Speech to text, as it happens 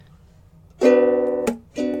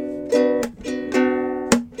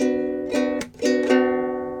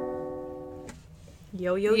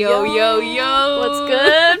Yo, yo, Yo, yo. yo, yo. What's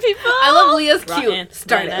good, people? I love Leah's cute. Rotten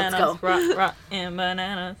Start bananas, it. Let's go. Rotten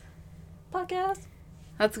bananas. Podcast.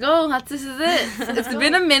 Let's go. This is it. It's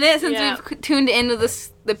been a minute since we've tuned into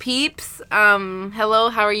the peeps. Hello,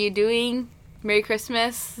 how are you doing? Merry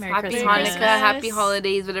Christmas. Happy Christmas. Hanukkah. Happy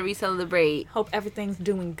holidays, whatever you celebrate. Hope everything's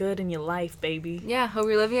doing good in your life, baby. Yeah, hope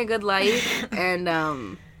you're living a good life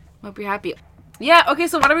and hope you're happy. Yeah, okay,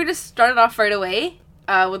 so why don't we just start it off right away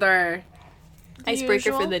with our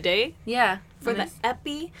Icebreaker for the day. Yeah. For the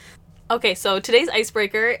epi. Okay, so today's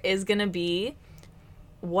icebreaker is gonna be,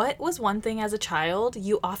 what was one thing as a child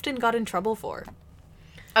you often got in trouble for?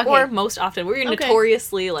 Okay. Or most often. We're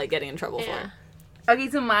notoriously like getting in trouble for. Okay,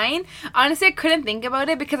 so mine, honestly, I couldn't think about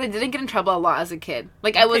it because I didn't get in trouble a lot as a kid.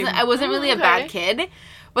 Like, I wasn't really a bad kid.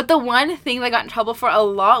 But the one thing that I got in trouble for a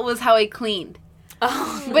lot was how I cleaned.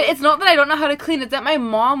 Oh. But it's not that I don't know how to clean. It's that my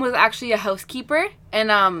mom was actually a housekeeper. And,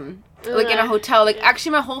 like, in a hotel. Like,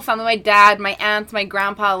 actually, my whole family, my dad, my aunts, my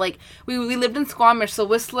grandpa, like, we lived in Squamish. So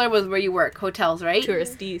Whistler was where you work. Hotels, right?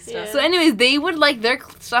 Touristy stuff. Yeah. So anyways, they would like their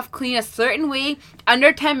stuff clean a certain way.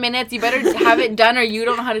 Under 10 minutes, you better have it done or you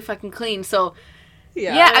don't know how to fucking clean. So...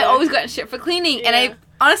 Yeah, I always got shit for cleaning. Yeah. And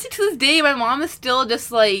I, honestly, to this day, my mom is still just,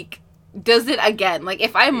 like, does it again. Like,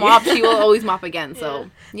 if I mop, she will always mop again. So,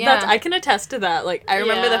 yeah. I can attest to that. Like, I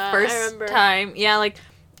remember the first time, like,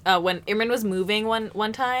 when Imran was moving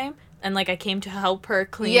one time, and, like, I came to help her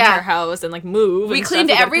clean her house and, like, move. We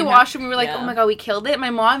cleaned every washroom. We were like, oh, my God, we killed it. My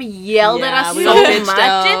mom yelled at us so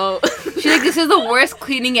much. She's like, this is the worst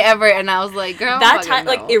cleaning ever. And I was like, girl, that time,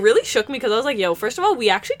 like, it really shook me because I was like, yo, first of all, we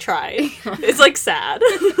actually tried. It's, like, sad.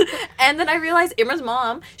 And then I realized Imran's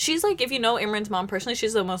mom, she's, like, if you know Imran's mom personally,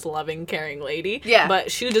 she's the most loving, caring lady. Yeah.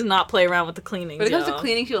 But she does not play around with the cleaning. When it comes to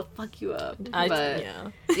cleaning, she'll fuck you up.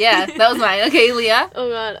 Yeah, that was mine. Okay, Leah? Oh,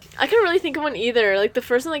 God. I couldn't really think of one either. Like, the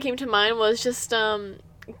first one that came to mind was just,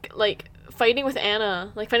 like... fighting with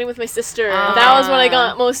Anna, like fighting with my sister. That was what I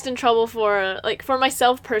got most in trouble for. Like for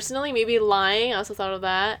myself personally, maybe lying. I also thought of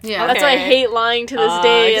that. Yeah, that's why I hate lying to this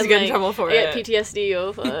day. And get in trouble for I get PTSD.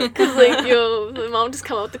 Yo, fuck. Cause like my mom just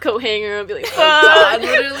come out with the coat hanger and be like, "Fuck, God,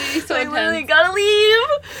 literally, so I really gotta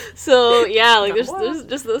leave." So yeah, like there's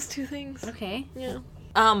just those two things. Okay. Yeah.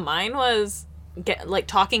 Mine was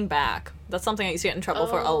talking back. That's something I used to get in trouble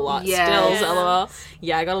for a lot. Yes. Still, LOL.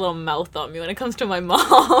 Yeah, I got a little mouth on me when it comes to my mom.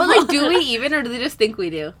 But, like, do we even, or do they just think we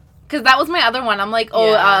do? Because that was my other one. I'm like,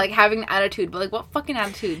 like, having an attitude. But, like, what fucking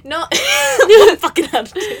attitude? No. What fucking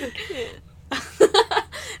attitude?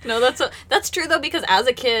 No, that's true, though, because as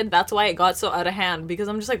a kid, that's why it got so out of hand. Because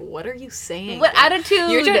I'm just like, what are you saying? What attitude?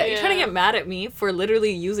 You're trying to get mad at me for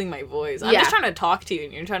literally using my voice. I'm just trying to talk to you,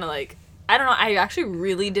 and you're trying to, like... I don't know, I actually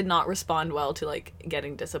really did not respond well to, like,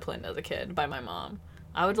 getting disciplined as a kid by my mom.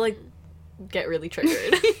 I would, like, get really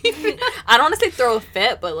triggered. I don't want to say throw a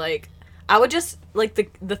fit, but, like, I would just, like,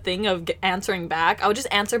 the thing of answering back, I would just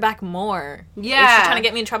answer back more. Yeah. If she's trying to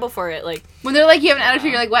get me in trouble for it, like... When they're like, you have an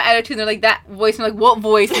attitude, you're like, what attitude? And they're like, that voice. And I'm like, what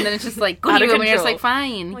voice? And then it's just like, go to your room, and you're just like,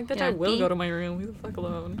 fine. I'm like, bitch, I will go to my room. Leave the fuck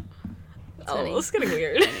alone. This is getting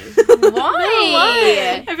weird.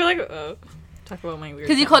 Why? I feel like... Talk about my weird.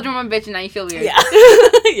 Because you called your mom a bitch and now you feel weird. Yeah.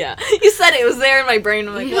 Yeah. You said it was there in my brain.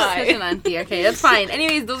 I'm like, why? Such an auntie. Okay, that's fine.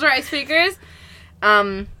 Anyways, those are icebreakers.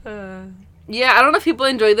 Yeah, I don't know if people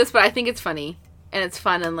enjoy this, but I think it's funny. And it's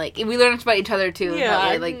fun, and, like, we learn about each other, too.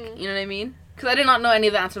 Yeah. Way, like, you know what I mean? Because I did not know any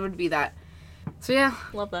of the answers would be that. So, yeah.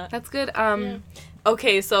 Love that. That's good.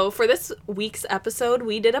 Okay, so for this week's episode,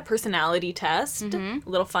 we did a personality test. A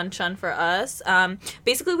little fun chun for us.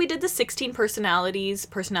 Basically, we did the 16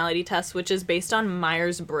 personality test, which is based on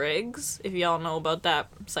Myers-Briggs. If y'all know about that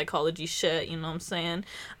psychology shit, you know what I'm saying.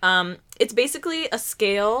 It's basically a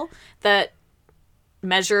scale that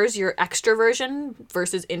measures your extroversion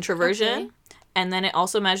versus introversion. Okay. And then it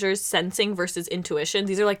also measures sensing versus intuition.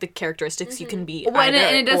 These are, like, the characteristics you can be either,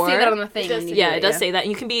 and it does say that on the thing. It does say that.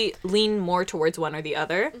 You can lean more towards one or the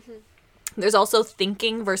other. There's also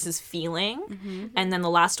thinking versus feeling. And then the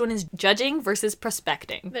last one is judging versus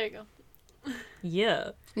prospecting. There you go.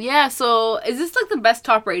 Yeah. Yeah, so is this, like, the best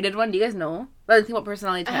top-rated one? Do you guys know? I think about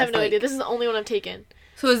personality test. I have no idea. This is the only one I've taken.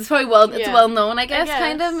 So it's probably well known, I guess,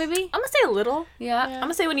 kind of, maybe? I'm gonna say a little. Yeah. I'm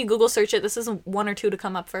gonna say when you Google search it, this is one or two to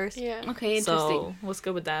come up first. Yeah. Okay, interesting. So, what's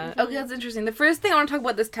good with that? Okay, that's interesting. The first thing I want to talk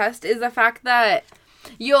about this test is the fact that,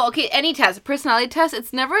 any test, personality test,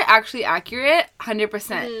 it's never actually accurate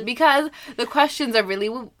 100%. Because the questions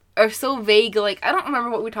are so vague. Like, I don't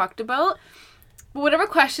remember what we talked about. But whatever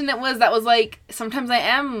question it was, that was like, sometimes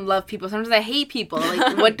I love people, sometimes I hate people.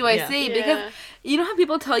 Like, what do I say? Yeah. Because you know how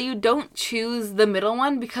people tell you, don't choose the middle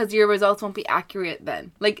one because your results won't be accurate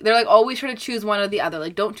then. Like, they're like, always try to choose one or the other.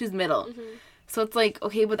 Like, don't choose middle. So it's like,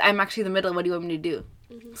 okay, but I'm actually the middle. What do you want me to do?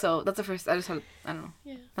 So that's the first. I don't know.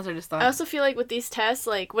 Yeah. That's what I just thought. I also feel like with these tests,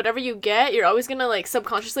 like, whatever you get, you're always gonna, like,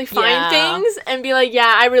 subconsciously find things and be like,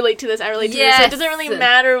 yeah, I relate to this, I relate to this. So it doesn't really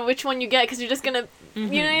matter which one you get, because you're just gonna, you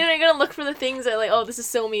know, you're gonna look for the things that, like, oh, this is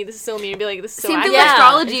so me, and be like, this is so Same thing accurate. with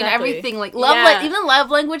astrology and everything. Like, even love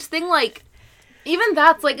language thing, like, even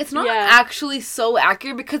that's, like, it's not actually so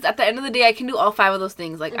accurate, because at the end of the day, I can do all 5 of those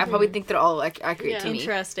things. Like, I probably think they're all, like, accurate to me.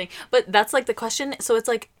 Interesting. But that's, like, the question. So it's,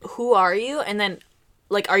 like, who are you? And then,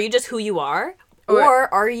 like, are you just who you are?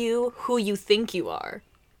 Or are you who you think you are?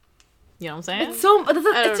 You know what I'm saying?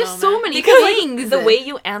 It's just so many things. The way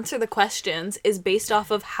you answer the questions is based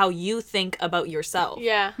off of how you think about yourself.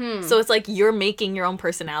 Yeah. So it's like you're making your own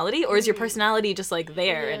personality, or is your personality just, like,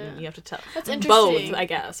 there and you have to tell? That's interesting. Both, I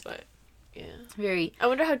guess, but... Yeah. Very. I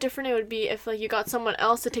wonder how different it would be if, like, you got someone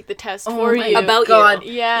else to take the test for you. About God.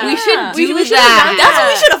 you. Yeah. We should do we that. That's what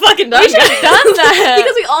we should have fucking done. We should have done that.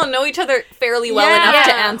 Because we all know each other fairly well enough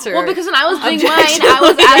to answer. Well, because when I was doing mine, I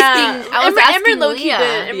was asking. I was asking Loki Leah.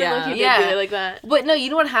 did. Loki did do it like that. But no, you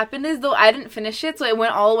know what happened is, though, I didn't finish it, so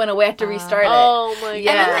it all went away. I had to restart it. Oh my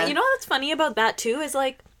god. And then, you know what's funny about that too is,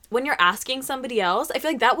 like, when you're asking somebody else, I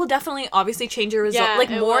feel like that will definitely obviously change your result. Yeah, like,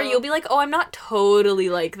 more, will. you'll be like, oh, I'm not totally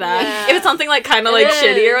like that. Yeah. If it's something, like, kind of, like,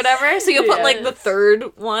 shitty or whatever. So you'll put, like, the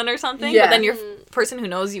third one or something. Yeah. But then your person who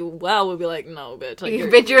knows you well will be like, no, bitch. Like,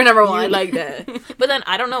 you're number one. You like that. But then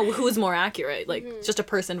I don't know who's more accurate. Like, just a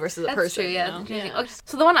person versus a person. True, yeah. You know? Okay,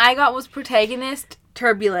 so the one I got was protagonist,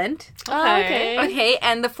 turbulent. Okay. Okay,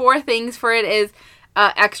 and the 4 things for it is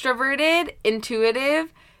extroverted,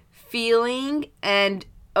 intuitive, feeling, and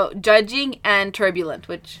judging, and turbulent,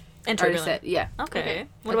 which And I already turbulent. said. Yeah. Okay.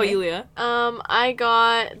 What about you, Leah? I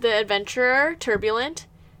got the adventurer, turbulent.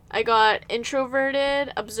 I got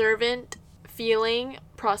introverted, observant, feeling,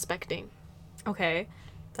 prospecting. Okay.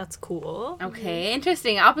 That's cool. Okay,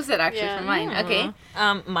 interesting. Opposite, actually, from mine. Okay.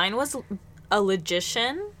 Mine was a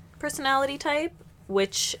logician personality type,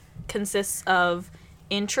 which consists of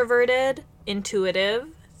introverted, intuitive,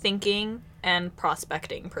 thinking, and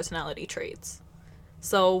prospecting personality traits.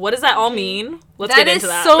 So what does that all mean? Let's get into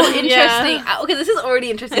that. That is so interesting. Okay, this is already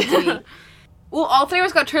interesting to me. Well, all 3 of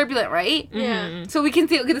us got turbulent, right? Yeah. So we can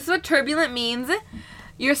see, okay, this is what turbulent means.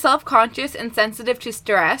 You're self-conscious and sensitive to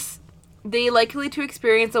stress. They likely to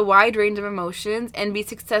experience a wide range of emotions and be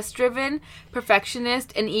success-driven,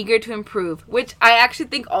 perfectionist, and eager to improve. Which I actually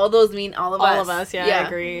think all those mean all of us. All of us, yeah, I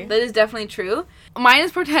agree. That is definitely true. Mine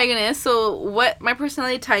is protagonist. So what my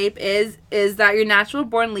personality type is that you're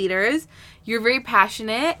natural-born leaders. You're very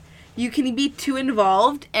passionate. You can be too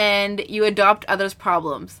involved, and you adopt others'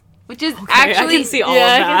 problems. Which is actually... I can see all of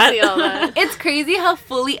that. I can see all that. It's crazy how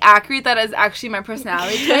fully accurate that is actually my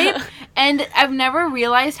personality type. And I've never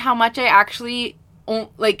realized how much I actually,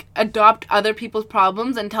 like, adopt other people's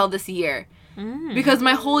problems until this year. Because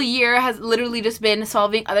my whole year has literally just been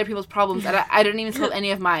solving other people's problems, and I didn't even solve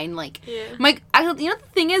any of mine. Like, you know, the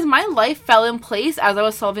thing is, my life fell in place as I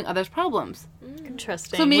was solving others' problems.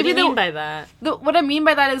 Interesting. So maybe what do you mean by that? What I mean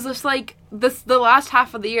by that is just, like, the last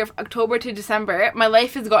half of the year, October to December, my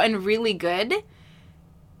life has gotten really good.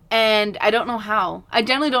 And I don't know how. I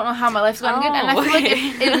generally don't know how my life's gotten good. And I feel like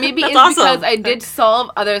it maybe is awesome. because I did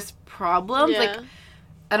solve others' problems. Yeah. Like,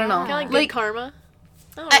 I don't know. Kind of like good karma.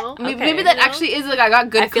 I don't know. Maybe that actually is, like, I got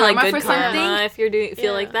good feel karma like good for karma something. if you're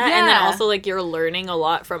feel like that. And then also, like, you're learning a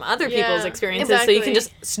lot from other people's experiences, so you can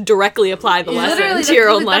just directly apply the lesson to your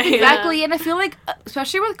own life. Exactly. And I feel like,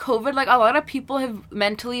 especially with COVID, like, a lot of people have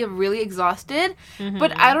mentally really exhausted.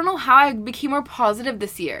 But I don't know how I became more positive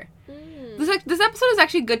this year. This episode is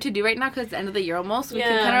actually good to do right now because it's the end of the year almost. So we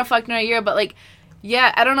can kind of reflect on our year. But, like,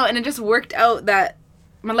 yeah, I don't know. And it just worked out that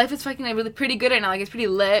my life is fucking really pretty good right now. Like, it's pretty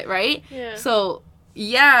lit, right? Yeah. So...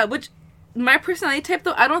 yeah, which my personality type,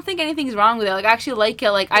 though, I don't think anything's wrong with it. Like, I actually like it.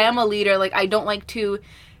 Like, I am a leader. Like, I don't like to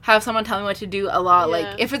have someone tell me what to do a lot. Yeah.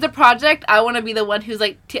 Like, if it's a project, I want to be the one who's,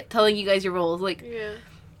 like, telling you guys your roles. Like,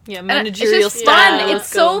 managerial it's just style. fun. It's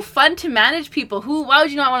so fun to manage people. Why would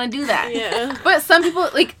you not want to do that? Yeah. But some people,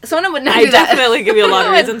 like, someone would not I do that. definitely give you a lot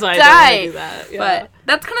of reasons why I don't want to do that. Yeah. But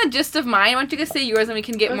that's kind of gist of mine. Why don't you guys say yours and we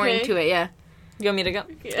can get more into it, yeah. You want me to go?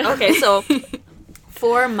 Yeah. Okay, so...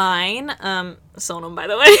 for mine, Sonam, by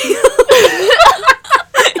the way.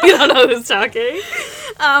 You don't know who's talking.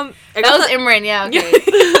 That was Imran, yeah, okay.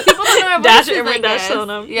 People don't know our Dash voices, Imran, I dash guess.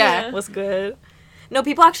 Sonam. Yeah. What's good? No,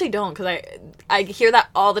 people actually don't, because I hear that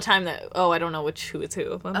all the time that, I don't know who is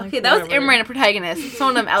who. I'm Okay, like, that was whatever. Imran, a protagonist.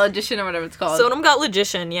 Sonam, a logician, or whatever it's called. Sonam got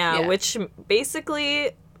logician, yeah, which basically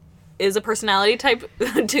is a personality type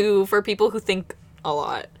for people who think a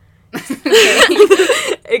lot.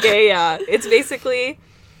 Okay, yeah. It's basically,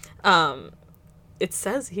 it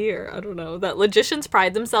says here, I don't know, that logicians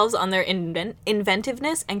pride themselves on their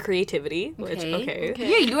inventiveness and creativity. Which, okay.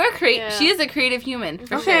 Yeah, you are creative. Yeah. She is a creative human,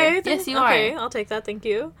 for Okay. sure. Yes, you Okay, are. I'll take that, thank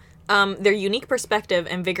you. Their unique perspective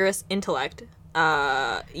and vigorous intellect.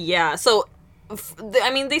 Yeah, so,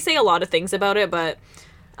 I mean, they say a lot of things about it, but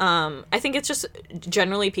I think it's just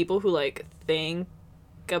generally people who, like, think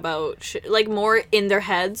about, like, more in their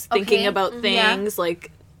heads, thinking about things,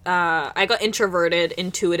 like... I got introverted,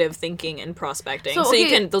 intuitive thinking, and prospecting. So you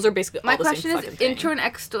can, those are basically all the same fucking thing. My question is, intro and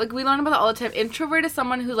extro, like, we learn about that all the time. Introvert is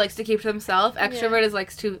someone who likes to keep to themselves. Extrovert is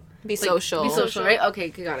likes to... Be social. Be social, right? Okay,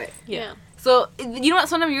 got it. Yeah. So, you know what?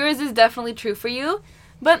 Some of yours is definitely true for you,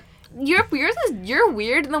 but you're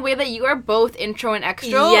weird in the way that you are both intro and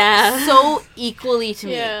extro so equally to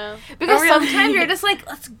me. Yeah. Because sometimes you're just like,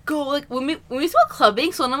 let's go. Like, when we used to go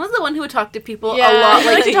clubbing, Sona was the one who would talk to people a lot.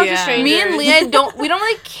 Like, to talk to Yeah. strangers. me and Leah we don't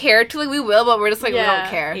really care to, like, we will, but we're just like, we don't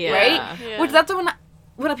care, right? Yeah. Which that's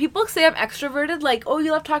when people say I'm extroverted, like, oh,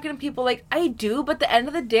 you love talking to people, like, I do, but at the end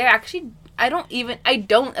of the day, I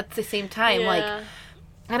don't at the same time, like,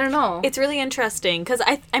 I don't know. It's really interesting because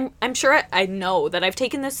I'm sure I know that I've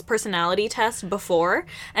taken this personality test before,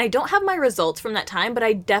 and I don't have my results from that time, but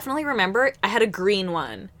I definitely remember I had a green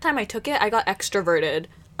one. The time I took it, I got extroverted.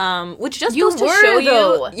 Which just goes to show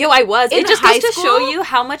you... I was. In it just high goes to show school? you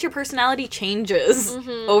how much your personality changes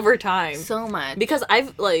over time. So much. Because I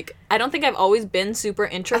don't think I've always been super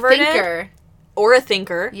introverted. A thinker. Or a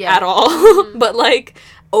thinker at all. But, like,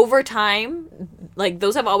 over time, like,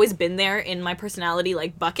 those have always been there in my personality,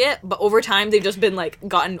 like, bucket. But over time, they've just been, like,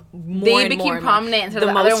 gotten more They and became more. prominent instead of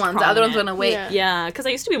the other ones. The other ones went away. Yeah, because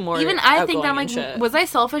I used to be more Even I think that, outgoing like, and shit. was I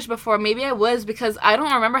selfish before? Maybe I was, because I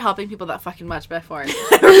don't remember helping people that fucking much before.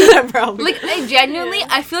 Probably. Like, I genuinely,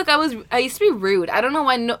 I feel like I used to be rude. I don't know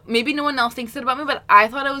why, maybe no one else thinks it about me, but I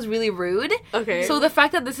thought I was really rude. Okay. So the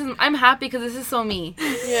fact that I'm happy because this is so me.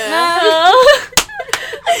 Yeah.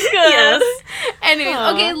 Good. Yes. Anyways,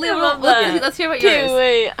 okay, Leah, that. let's hear about yours. Okay,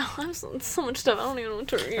 wait. Oh, I have so much stuff. I don't even know what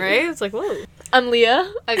to read. Right? It's like, whoa. I'm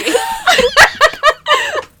Leah. Okay.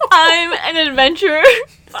 I'm an adventurer.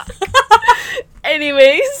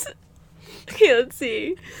 Anyways. Okay, let's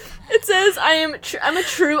see. It says I'm a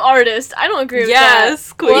true artist. I don't agree with that.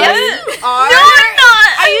 Yes, queen. Yes, you are. No, I'm not.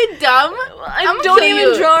 Are you dumb? I don't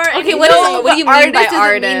even draw. Okay, anything. what do you mean by artist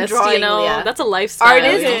doesn't mean artist? drawing, You know, Leah. that's a lifestyle.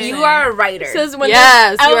 Artist, Okay. you are a writer. It says when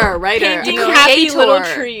Yes, they're you out are a writer. painting You happy creator. little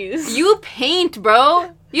trees. You paint,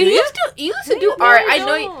 bro. You used to do No, art. I I know.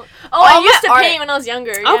 don't. Oh, I all used my to art- paint when I was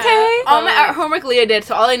younger. Yeah. Okay. All my art homework Leah did,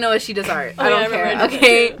 so all I know is she does art. I don't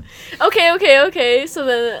care. Okay. So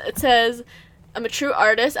then it says, I'm a true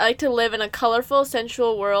artist. I like to live in a colorful,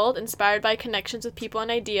 sensual world inspired by connections with people and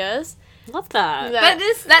ideas. Love that. That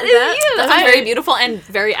is you. That's very beautiful and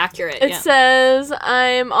very accurate. It says,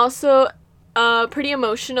 I'm also pretty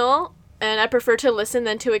emotional, and I prefer to listen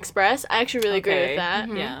than to express. I actually really agree with that.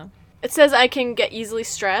 Yeah. It says I can get easily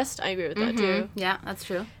stressed. I agree with that too. Yeah, that's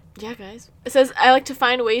true. Yeah, guys. It says I like to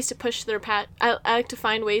find ways to push I like to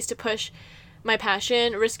find ways to push my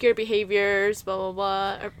passion. Riskier behaviors, blah blah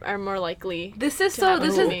blah, are more likely. This is happen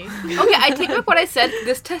with me. okay. I take back what I said.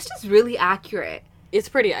 This test is really accurate. It's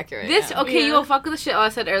pretty accurate. You will fuck with the shit I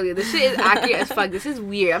said earlier. This shit is accurate as fuck. This is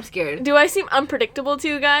weird. I'm scared. Do I seem unpredictable to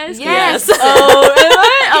you guys? Yes. Yes. Oh, am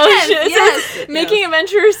I? Oh Yes, shit. It yes. says, making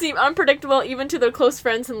adventurers seem unpredictable even to their close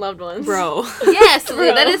friends and loved ones. Bro. Yes, Bro.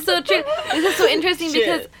 Leah, that is so true. This is so interesting Shit.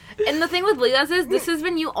 because, and the thing with Leah's is this has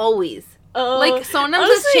been you always. Oh, Like, Sonam's has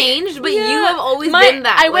honestly, changed, but you yeah. have always been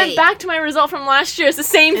that I way. went back to my result from last year. It's the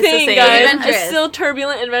same It's the thing, same. guys. Adventurous. I'm still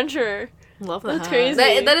turbulent adventurer. Love that. That's crazy.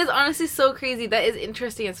 That is honestly so crazy. That is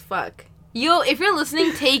interesting as fuck. If you're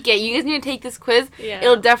listening, take it. You guys need to take this quiz. Yeah.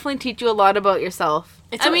 It'll definitely teach you a lot about yourself.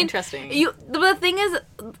 It's so interesting. The thing is,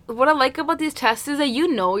 what I like about these tests is that you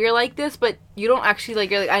know you're like this, but you don't actually like.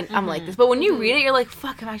 You're like, I'm like this. But when you read it, you're like,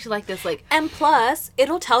 fuck, I'm actually like this. Like, And plus,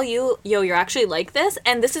 it'll tell you, you're actually like this,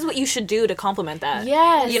 and this is what you should do to complement that.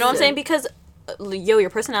 yes, You know what I'm saying? Because, your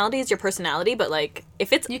personality is your personality, but, like,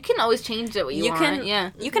 if it's... You can always change it what you want. can, Yeah.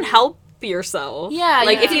 You can help yourself. Yeah,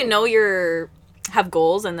 Like, yeah. if you know have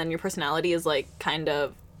goals, and then your personality is, like, kind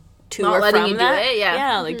of to Not or letting from you do that. it, yeah.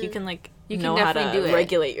 Yeah, like, you can, like, You can know how definitely to do it.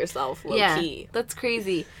 regulate yourself low-key. That's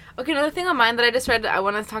crazy. Okay, another thing on mine that I just read that I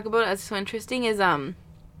want to talk about as so interesting is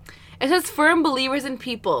it says firm believers in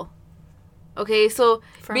people. Okay, so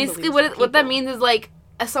Firm basically believers in what that people. means is like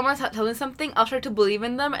if someone's telling something, I'll start to believe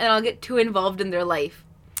in them and I'll get too involved in their life.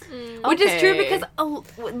 Which is true Okay.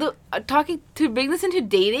 because talking to bring this into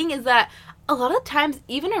dating is that a lot of times,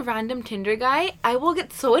 even a random Tinder guy, I will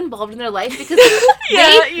get so involved in their life because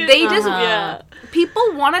people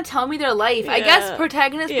want to tell me their life. I guess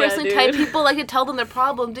protagonist, person type people like to tell them their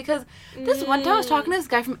problems because this one time I was talking to this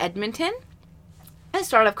guy from Edmonton at the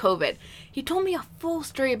start of COVID. He told me a full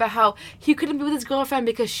story about how he couldn't be with his girlfriend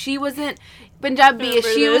because she wasn't Punjabi.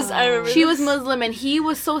 She was Muslim, and he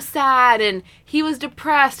was so sad, and he was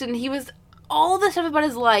depressed, and he was all this stuff about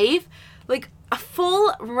his life, like a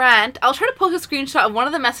full rant. I'll try to post a screenshot of one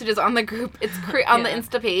of the messages on the group. It's on the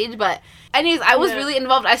Insta page, but anyways, I was really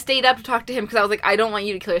involved. I stayed up to talk to him because I was like, I don't want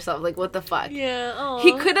you to kill yourself. Like, what the fuck? Yeah. Aww.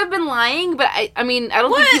 He could have been lying, but I mean, I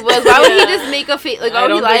don't think he was. Why would he just make a fake? Like, why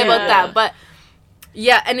would he lie about that? But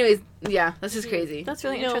yeah. Anyways, yeah, this is crazy. That's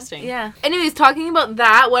really interesting. Yeah. Anyways, talking about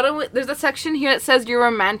that, there's a section here that says your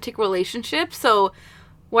romantic relationship. So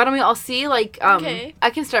why don't we all see, like, I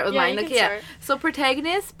can start with mine. Okay, yeah. So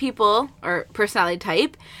protagonists, people, or personality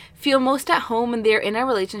type, feel most at home when they're in a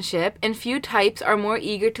relationship, and few types are more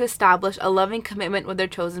eager to establish a loving commitment with their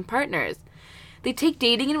chosen partners. They take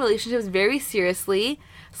dating and relationships very seriously,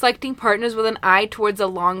 selecting partners with an eye towards a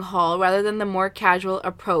long haul rather than the more casual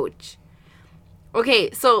approach. Okay,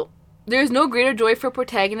 so there's no greater joy for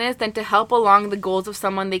protagonists than to help along the goals of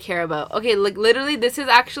someone they care about. Okay, like, literally, this is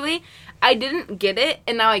actually, I didn't get it,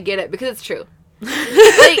 and now I get it, because it's true.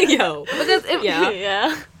 Like, because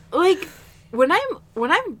like, when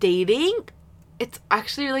I'm dating, it's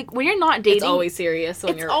actually, like, when you're not dating, it's always serious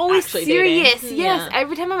when you're always actually serious. dating. Yes,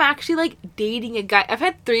 every time I'm actually, like, dating a guy, I've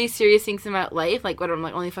had 3 serious things in my life, like, whatever, I'm,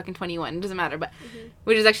 like, only fucking 21, it doesn't matter, but,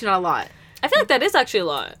 which is actually not a lot. I feel like that is actually a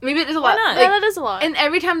lot. Maybe it is a lot. Why not? Like, that is a lot. And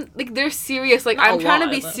every time, like, they're serious. Like, Not I'm trying to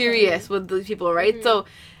be but serious with these people, right? So,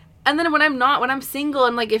 and then when I'm single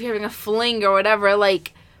and, like, if you're having a fling or whatever,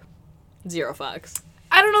 like, 0 fucks.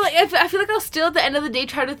 I don't know, like, I feel like I'll still at the end of the day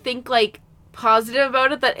try to think, like, positive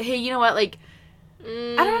about it, that, hey, you know what, like, I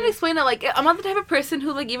don't know how to explain it. Like, I'm not the type of person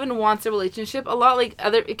who, like, even wants a relationship. A lot, like,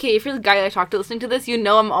 okay, if you're the guy I talk to listening to this, you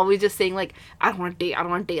know I'm always just saying, like, I don't want to date,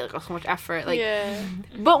 like, so much effort. Like,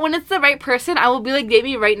 but when it's the right person, I will be like, date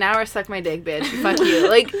me right now or suck my dick, bitch. Fuck you.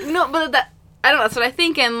 Like, no, but I don't know, that's what I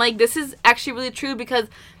think. And, like, this is actually really true because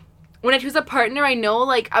when I choose a partner, I know,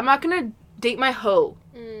 like, I'm not gonna date my hoe.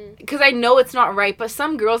 Because I know it's not right, but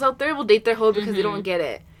some girls out there will date their hoe because they don't get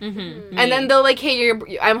it. And then they'll like, hey,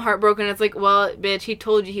 I'm heartbroken. It's like, well, bitch, he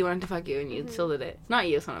told you he wanted to fuck you, and you still did it. Not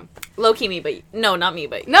you, son. Low-key me, but... No, not me,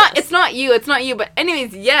 but... No, yes. It's not you, but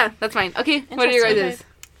anyways, yeah, that's fine. Okay, what are your guys'?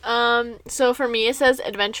 So for me, it says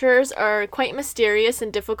adventurers are quite mysterious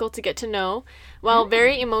and difficult to get to know. While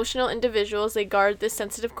very emotional individuals, they guard this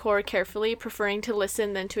sensitive core carefully, preferring to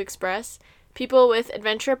listen than to express. People with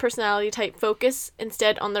adventurer personality type focus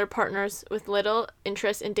instead on their partners with little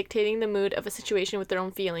interest in dictating the mood of a situation with their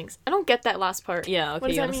own feelings. I don't get that last part. Yeah,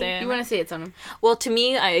 okay, you want to say it? You want to say it, Sonam? Well, to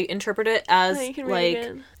me, I interpret it as,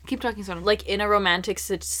 like... Keep talking, Sonam. Like, in a romantic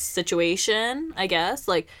situation, I guess,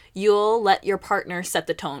 like, you'll let your partner set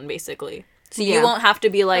the tone, basically. So you won't have to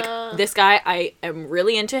be like, this guy, I am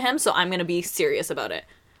really into him, so I'm going to be serious about it.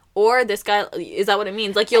 Or this guy, is that what it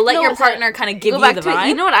means? Like, you'll let your partner kind of give you the vibe?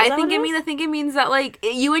 You know what I think it means? I think it means that, like,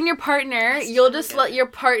 you and your partner, you'll just let your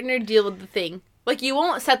partner deal with the thing. Like, you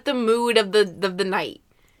won't set the mood of the night.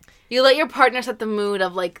 You let your partner set the mood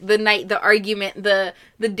of, like, the night, the argument, the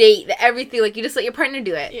date, the everything. Like, you just let your partner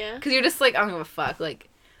do it. Yeah. Because you're just like, I don't give a fuck. Like,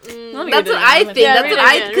 that's what I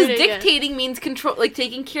think. Because dictating means control, like,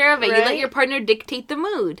 taking care of it. Right? You let your partner dictate the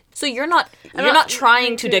mood. So you're not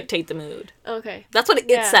trying to dictate the mood. Okay. That's what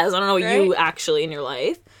it says. I don't know you actually in your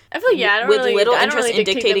life. I feel like, I don't with really, little I interest don't really in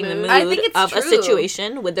dictating the mood I think it's of true. a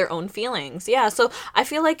situation with their own feelings. Yeah, so I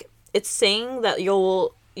feel like it's saying that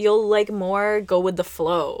you'll like more go with the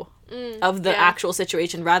flow of the actual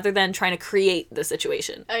situation rather than trying to create the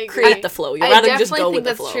situation. Create the flow. You'd rather just go with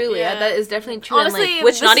the flow. True. Yeah, that is definitely true. Honestly, like,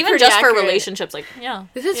 which not even just for relationships. Like, yeah.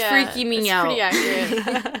 This is freaking me out. Pretty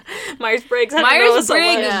accurate. Myers-Briggs.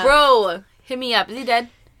 Bro. Hit me up. Is he dead?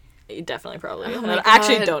 Definitely, probably. Oh I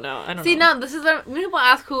actually don't know. I don't know. No, this is when people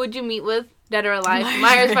ask who would you meet with, dead or alive.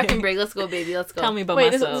 Myers-Briggs. Let's go, baby. Let's go. Tell me about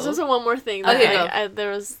myself. myself. This was one more thing that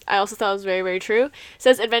I also thought was very, very true. It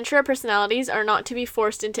says adventurer personalities are not to be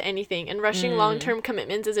forced into anything, and rushing long-term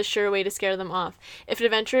commitments is a sure way to scare them off. If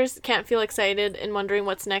adventurers can't feel excited and wondering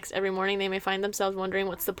what's next every morning, they may find themselves wondering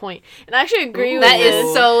what's the point. And I actually agree with this. That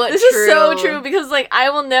is so true. This is so true because, like, I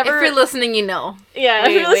will never... If you're listening, you know. Yeah,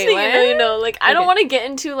 if you're listening, you know. Like, I don't want to get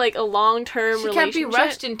into, like, a long-term relationship. She can't be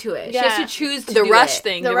rushed into it. Yeah. She has to choose to the do rush it.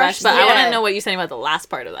 thing. The rush. But I want to know what you're saying about the last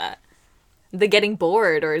part of that. the getting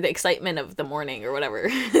bored or the excitement of the morning or whatever,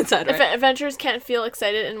 etc. If adventurers can't feel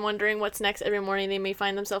excited and wondering what's next every morning, they may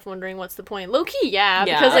find themselves wondering what's the point. Low key, yeah.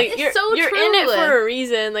 Because like you're in it for a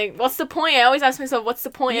reason. Like, what's the point? I always ask myself, what's the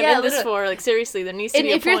point I'm in this for? Like, seriously, there needs to be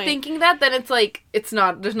a point. And if you're thinking that, then it's like it's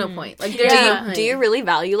not. There's no point. Like, there's do you really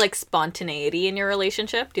value like spontaneity in your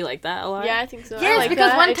relationship? Do you like that a lot? Yeah, I think so. Yes, like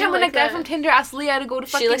because that. one time when a guy from Tinder asked Leah to go to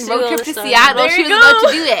fucking likes to road go trip to to Seattle, she was about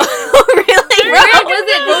to do it. Oh, really? What was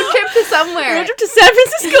it? Road trip to somewhere. Road trip to San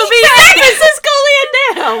Francisco, baby. San Francisco, Leah,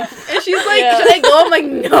 damn. And she's like, should I go? I'm like,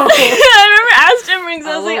 no. I remember Ashton brings.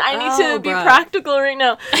 I was like, I need to be practical right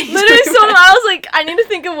now. Literally, so I was like, I need to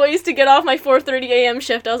think of ways to get off my 4:30 a.m.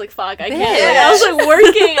 shift. I was like, fuck, I can't. Like, I was like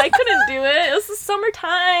working. I couldn't do it. It was the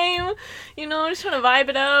summertime. You know, just trying to vibe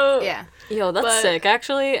it out. Yeah. Yo, that's sick,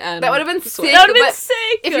 actually. And that would have been sick. That would have been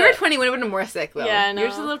sick. If you were 20, it would have been more sick, though. Yeah, I know. You're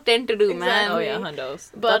just a little thing to do, man. Oh, yeah,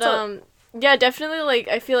 hundos. But, yeah, definitely, like,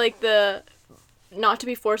 I feel like the not to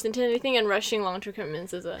be forced into anything and rushing long-term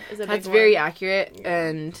commitments is a big one. That's very accurate,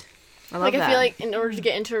 and I love that. I feel like in order to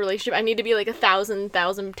get into a relationship, I need to be, like,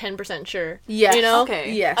 10% sure. Yes. You know?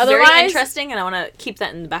 Okay. Yes. Otherwise, very interesting, and I want to keep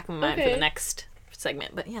that in the back of my mind for the next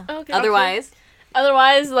segment. But, yeah. Okay.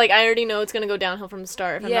 Otherwise, like, I already know it's going to go downhill from the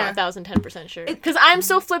start if I'm not 10% sure. Because I'm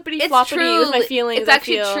so flippity-floppity with my feelings. It's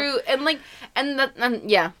actually true. And,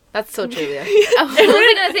 yeah, that's so true, yeah. I was going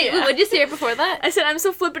to say, what did you say right before that? I said I'm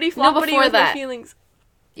so flippity-floppity with my feelings.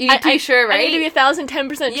 You need to be sure, right? I need to be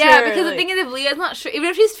 1010% sure. Yeah, because the thing is, if Leah's not sure, even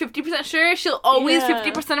if she's 50% sure, she'll always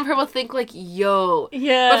 50% of her will think like, "Yo."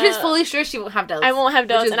 Yeah. But if she's fully sure, she won't have doubts. I won't have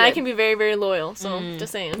doubts, and I can be very, very loyal. So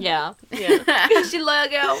just saying. Yeah. She's loyal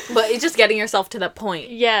girl. But it's just getting yourself to that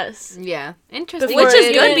point. Yes. Yeah. Interesting. Which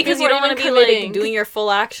is good because you don't want to be like doing your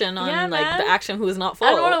full action on like the action who is not full.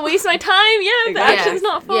 I don't want to waste my time. Yeah, the action's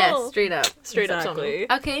not full. Yeah, straight up. Exactly.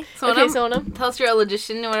 Okay, Sonam. Tell us you're a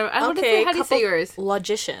logician or whatever. How do you say yours?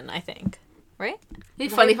 Logician, I think. Right? It'd be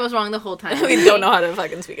funny if I was wrong the whole time. We don't know how to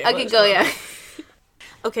fucking speak English. Okay, go, yeah.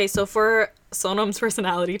 Okay, so for Sonam's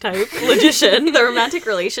personality type, logician, the romantic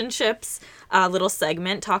relationships little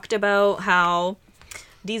segment talked about how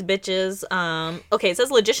these bitches, it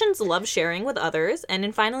says logicians love sharing with others and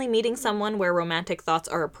in finally meeting someone where romantic thoughts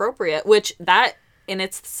are appropriate, which that in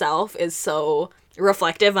itself is so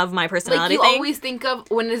reflective of my personality thing. Always think of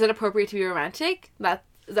when is it appropriate to be romantic?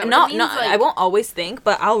 Is that what it means? No, I won't always think,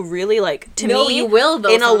 but I'll really me. You will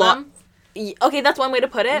though. In a lot. Okay, that's one way to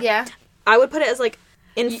put it. Yeah. I would put it as like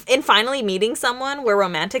in finally meeting someone where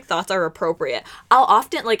romantic thoughts are appropriate. I'll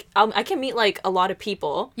often I can meet like a lot of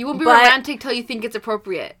people. You won't be romantic till you think it's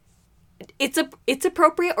appropriate. It's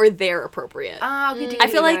appropriate or they're appropriate. Okay. I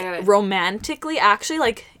feel like romantically, actually,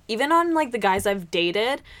 like even on like the guys I've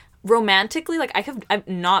dated. Romantically, like I've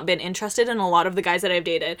not been interested in a lot of the guys that I've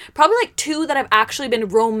dated. Probably like 2 that I've actually been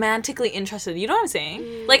romantically interested in. You know what I'm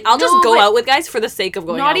saying? Like I'll just go out with guys for the sake of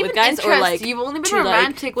going out with guys, or like you've only been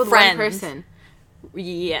romantic with one person.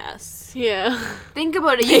 Yes. Yeah. Think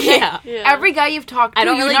about it. Every guy you've talked to, I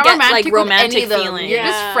don't really get romantic like romantic with any of them. feelings. You're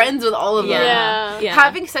just friends with all of them. Yeah.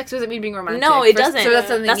 Having sex doesn't mean being romantic. No, it doesn't. So that's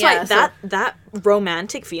something. Why that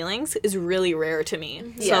romantic feelings is really rare to me.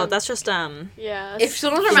 Mm-hmm. So that's just Yeah. If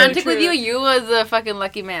someone's romantic with you, you was a fucking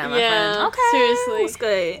lucky man, my friend. Okay. Seriously. That's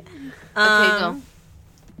good. Okay, go.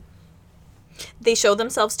 They show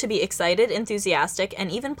themselves to be excited, enthusiastic,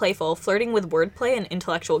 and even playful, flirting with wordplay and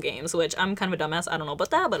intellectual games, which I'm kind of a dumbass. I don't know about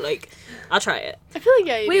that, but, like, I'll try it. I feel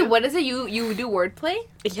like, Wait, what is it? You do wordplay?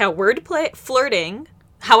 Yeah, wordplay, flirting.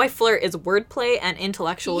 How I flirt is wordplay and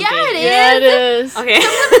intellectual games. Yeah, it is. Okay.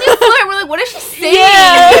 Sometimes when you flirt, we're like, what is she saying?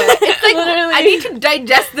 Yeah. It's like, literally. I need to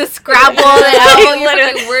digest the Scrabble and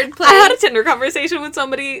literally wordplay. I had a Tinder conversation with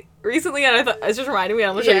somebody recently, and I thought, it's just reminding me,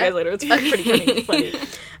 I'm going to show you guys later. It's pretty funny.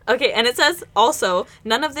 Okay, and it says, also,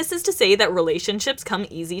 none of this is to say that relationships come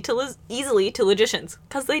easily to logicians,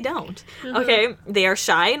 because they don't. Mm-hmm. Okay, they are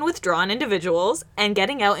shy and withdrawn individuals, and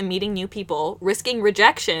getting out and meeting new people, risking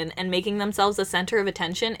rejection, and making themselves the center of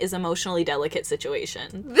attention is emotionally delicate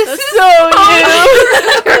situation. This is so you!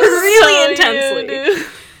 Really intensely.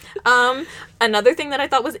 Another thing that I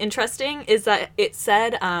thought was interesting is that it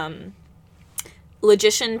said,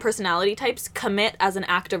 logician personality types commit as an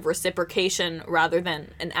act of reciprocation rather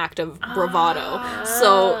than an act of bravado.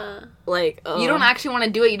 So, like... you don't actually want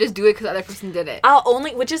to do it, you just do it because the other person did it.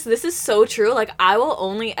 This is so true, like, I will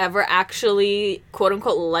only ever actually,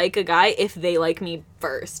 quote-unquote, like a guy if they like me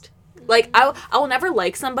first. Like, I will never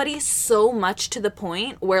like somebody so much to the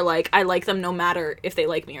point where, like, I like them no matter if they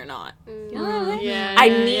like me or not. You know what I mean? I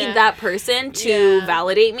need that person to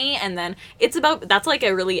validate me, and then that's, like,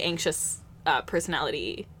 a really anxious...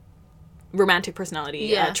 romantic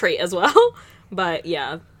personality trait as well. But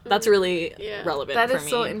yeah, that's really relevant That for is me.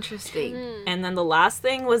 so interesting. And then the last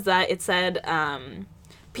thing was that it said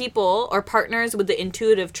people or partners with the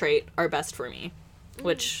intuitive trait are best for me,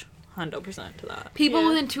 which 100% to that. People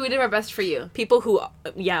with intuitive are best for you. People who,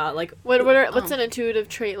 like... What's an intuitive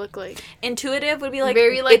trait look like? Intuitive would be like...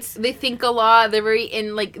 Very, like, they think a lot. They're very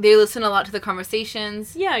they listen a lot to the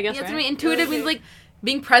conversations. Yeah, I guess, That's right? what I mean. Intuitive means, like,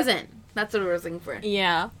 being present. That's what I was looking for.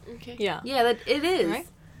 Yeah. Okay. Yeah. Yeah, that it is. Right?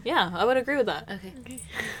 Yeah, I would agree with that. Okay.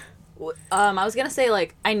 I was gonna say,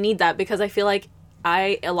 like, I need that because I feel like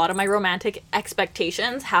a lot of my romantic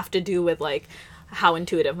expectations have to do with, like, how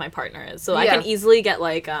intuitive my partner is. So I can easily get,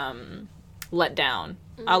 like, let down.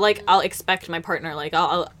 I'll expect my partner, like,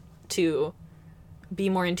 I'll to be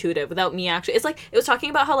more intuitive without me actually. It's like, it was talking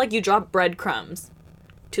about how, like, you drop breadcrumbs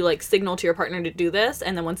to, like, signal to your partner to do this,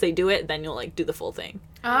 and then once they do it, then you'll, like, do the full thing.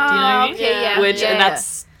 Oh, do you know what I mean? okay, yeah. Which, yeah, and yeah.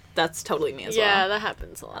 that's totally me as well. Yeah, that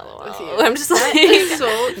happens a lot with you. I'm just like... It's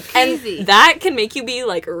so crazy. And that can make you be,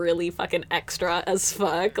 like, really fucking extra as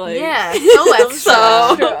fuck. Like, yeah, so extra.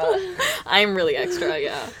 So, I'm really extra,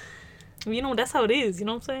 yeah. You know, that's how it is. You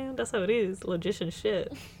know what I'm saying? That's how it is. Logician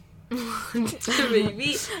shit.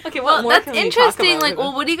 Maybe. Okay, Well, that's interesting. Like,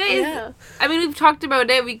 well, what do you guys... Yeah. I mean, we've talked about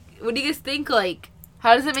it. What do you guys think? Like,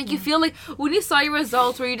 how does it make you feel? Like, when you saw your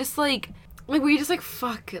results, were you just like,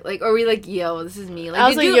 fuck it? Like, or were you like, yo, this is me? Like, I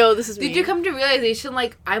was like, yo, this is me. Did you come to realization,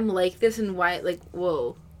 like, I'm like this and why, like,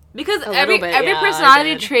 whoa? Because A every little bit, yeah, I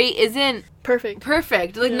personality did. trait isn't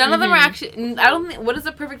Perfect. Like, none of them are actually... I don't think... What is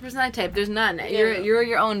a perfect personality type? There's none. Yeah. You're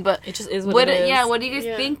your own, but... It just is what it is. Yeah, what do you guys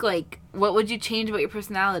Yeah. think? Like, what would you change about your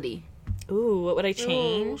personality? Ooh, what would I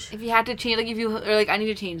change? If you had to change, like, if you... Or, like, I need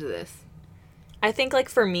to change this. I think, like,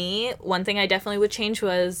 for me, one thing I definitely would change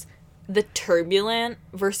was the turbulent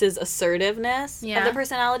versus assertiveness of the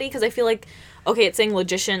personality. Because I feel like, okay, it's saying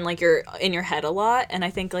logician, like, you're in your head a lot. And I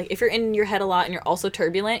think, like, if you're in your head a lot and you're also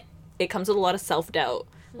turbulent, it comes with a lot of self-doubt,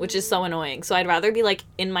 which is so annoying. So I'd rather be, like,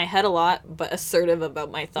 in my head a lot, but assertive about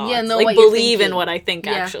my thoughts. Yeah, know like, what you're believe in thinking. what I think,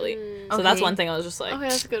 actually. So that's Okay. one thing I was just like, Okay,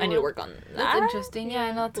 that's a good I need to one. work on that. That's interesting. Yeah,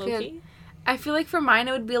 I know that's good. Low-key. I feel like for mine,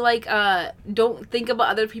 it would be like, don't think about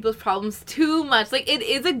other people's problems too much. Like, it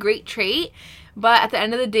is a great trait, but at the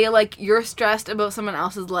end of the day, like, you're stressed about someone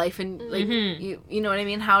else's life, and, like, you know what I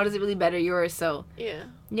mean? How does it really better yours? So,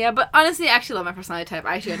 yeah, but honestly, I actually love my personality type.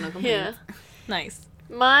 I actually had no complaints. Yeah. Nice.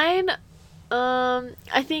 Mine,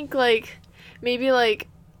 I think, like, maybe, like,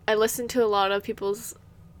 I listen to a lot of people's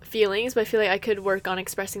feelings, but I feel like I could work on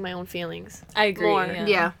expressing my own feelings. I agree. More.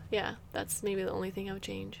 Yeah. Yeah, that's maybe the only thing I would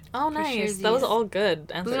change. Oh, nice. That was all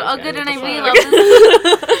good answers. Those are all guys. good, and I What the really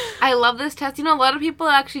fuck? love this. I love this test. You know, a lot of people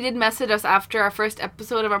actually did message us after our first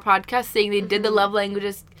episode of our podcast saying they did the love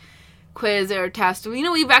languages quiz or test. You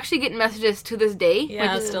know, we've actually getting messages to this day.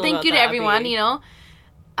 Yeah, Like, still thank about you to that, everyone, Abby. you know.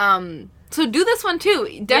 So do this one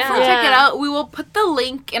too. Definitely Yeah. check it out. We will put the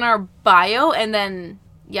link in our bio, and then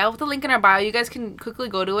with the link in our bio, you guys can quickly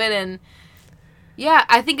go to it. And yeah,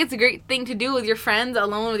 I think it's a great thing to do with your friends,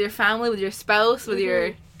 alone, with your family, with your spouse, with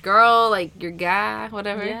your girl, like your guy,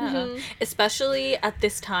 whatever. Yeah. Especially at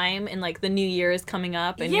this time, and like the new year is coming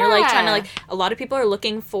up, and you're like trying to, like, a lot of people are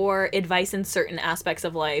looking for advice in certain aspects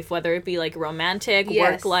of life, whether it be like romantic,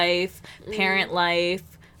 work life, parent life.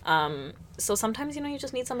 So sometimes, you know, you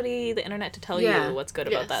just need somebody, the internet, to tell you what's good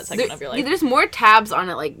about that section of your life. There's more tabs on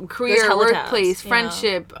it, like career, hella workplace, tabs,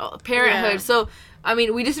 friendship, parenthood. Yeah. So, I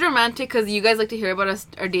mean, we just did romantic because you guys like to hear about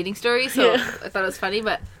our dating stories, so I thought it was funny.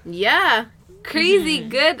 But yeah, crazy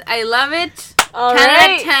good. I love it. All 10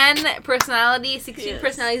 right. out of 10 personality,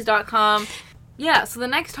 16personalities.com. Yeah, so the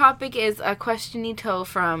next topic is a questionito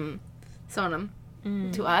from Sonam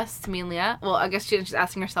to us, to me and Leah. Well, I guess she's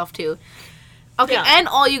asking herself too. Okay, and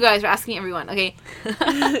all you guys are asking everyone. Okay.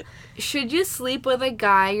 Should you sleep with a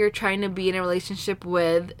guy you're trying to be in a relationship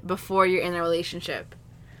with before you're in a relationship?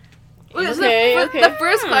 The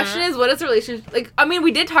first question is, what is a relationship? Like, I mean,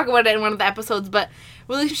 we did talk about it in one of the episodes, but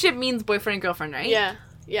relationship means boyfriend and girlfriend, right?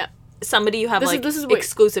 Yeah. Somebody you have This is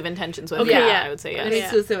exclusive intentions with. Okay, yeah. I would say yes. An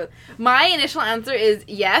exclusive. My initial answer is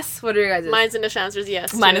yes. What are your guys'? Mine's initial answer is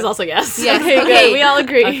yes. Mine too. is also yes. Yes. Okay, Okay. good. We all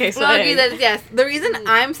agree. Okay, so We all agree that it's yes. The reason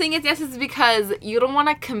I'm saying it's yes is because you don't want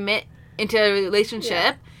to commit into a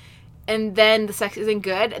relationship, and then the sex isn't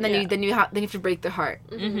good, and then you have to break their heart,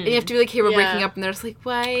 and you have to be like, hey, we're breaking up, and they're just like,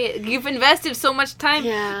 why? You've invested so much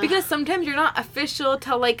time, because sometimes you're not official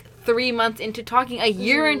till like 3 months into talking, a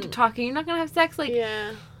year into talking, you're not gonna have sex. Like,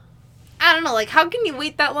 I don't know, like, how can you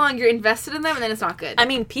wait that long? You're invested in them, and then it's not good. I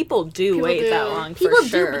mean, people do wait that long. People for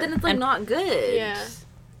sure. do, but then it's like not good. Yeah.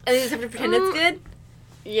 And they just have to pretend it's good.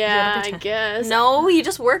 Yeah, I guess. No, you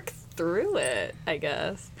just work through it, I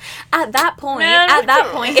guess. At that point,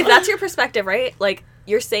 if that's your perspective, right? Like,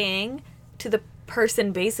 you're saying to the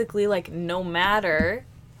person basically, like, no matter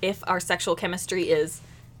if our sexual chemistry is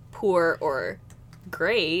poor or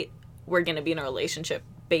great, we're going to be in a relationship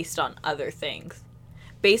based on other things.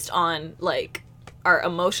 Based on, like, our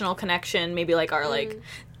emotional connection, maybe, like, our, like,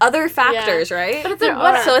 other factors, right? But it's like,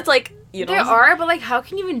 what? So it's like, you know. There are, but, like, how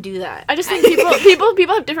can you even do that? I just think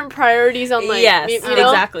people have different priorities on, like, yes, you know?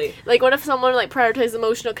 exactly. Like, what if someone, like, prioritizes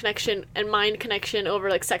emotional connection and mind connection over,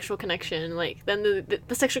 like, sexual connection? Like, then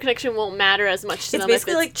the sexual connection won't matter as much to It's them.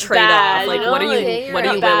 basically if like it's trade-off. bad, Like, you know? what are you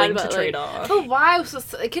willing to but, trade like, off? But why?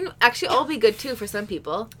 So it can actually all be good, too, for some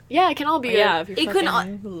people. Yeah, it can all be good. Yeah, if you're It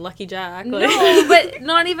fucking couldn't- Lucky Jack. No, Like. but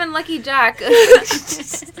not even Lucky Jack.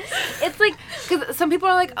 It's like, because some people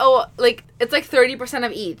are like, oh, like, it's like 30%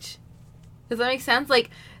 of each. Does that make sense? Like,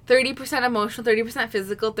 30% emotional, 30%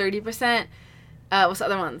 physical, 30%, what's the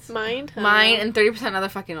other ones? Mind, And 30% other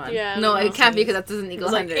fucking one. Yeah, I no, don't it know. can't be because that doesn't equal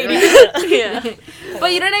It's like 100. 80%. Right? Yeah.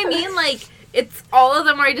 But you know what I mean? Like, it's all of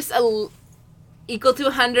them are just equal to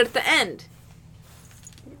 100 at the end.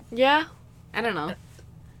 Yeah. I don't know.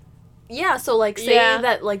 Yeah, so, like, say Yeah.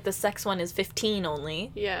 that, like, the sex one is 15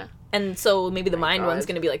 only, Yeah. and so maybe the My mind God. one's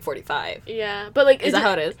gonna be, like, 45. Yeah. But, like, Is that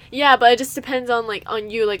how it is? Yeah, but it just depends on, like, on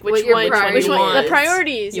you, like, which What your one, priority the is.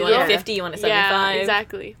 priorities. You know? want a 50, you want a 75. Yeah,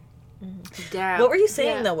 exactly. Damn. What were you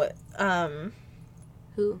saying, Yeah. though? What,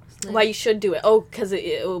 Who? why you should do it? Oh, because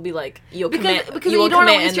it will be, like, you'll commit. Because you you won't don't want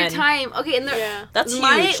to commit waste your and then- time. Okay, and Yeah. That's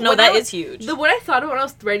my- huge. No, when that I- is huge. what I thought of when I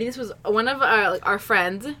was writing this was one of our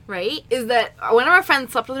friends, right? Is that one of our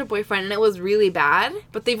friends slept with her boyfriend and it was really bad,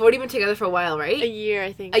 but they've already been together for a while, right? A year,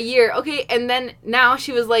 I think. A year, okay, and then now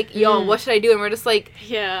she was like, yo, what should I do? And we're just like,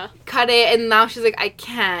 Yeah. cut it, and now she's like, I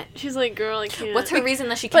can't. She's like, girl, I can't. What's her reason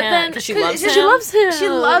that she But can't? then- Because she 'cause loves she him? She loves him. She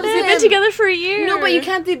loves They've him. been together for a year. No, but you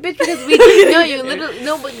can't do bitch because we, no, you literally,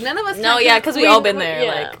 no, but none of us No, can yeah, do- because we all been there.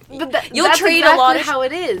 yeah. Like, But You'll that's trade exactly a lot of how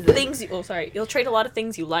it is. things. You'll trade a lot of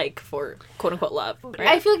things you like for quote unquote love. Right?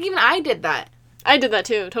 I feel like even I did that. I did that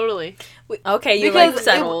too, totally. Okay, you Because like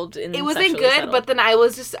settled. It wasn't good, but then I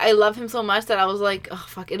love him so much that I was like, oh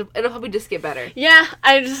fuck, it'll probably just get better. Yeah,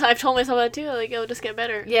 I've told myself that too. Like, it'll just get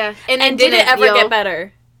better. Yeah, And did it ever get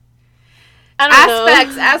better? I don't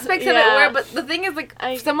know. Aspects of it Yeah. were, but the thing is, like,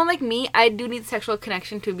 someone like me, I do need sexual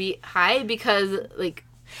connection to be high because, like,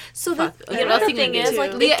 So fuck, the okay, you know what else the you thing gonna is do?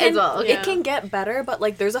 like Leah it can, as well, okay. it can get better, but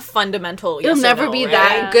like there's a fundamental. it'll yes or never no, be right?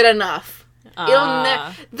 that Yeah. good enough. It'll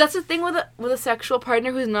Ah. That's the thing with a sexual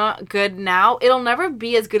partner who's not good now. It'll never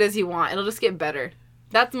be as good as you want. It'll just get better.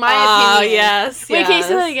 That's my opinion. Yes. Wait, can you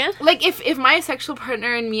say that again? Like, if my sexual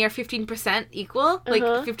partner and me are 15% equal, like,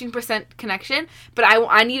 15% connection, but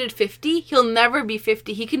I needed 50, he'll never be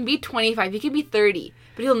 50. He can be 25, he can be 30,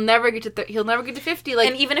 but he'll never get to he'll never get to 50. Like,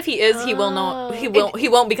 And even if he is, he will not. He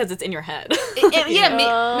won't because it's in your head.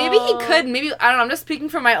 maybe he could. Maybe, I don't know. I'm just speaking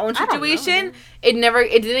from my own I don't know. situation. It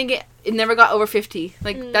never got over 50.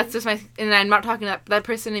 Like, that's just and I'm not talking that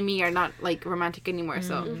person and me are not, like, romantic anymore,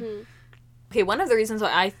 so. Okay, one of the reasons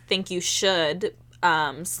why I think you should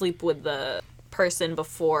sleep with the person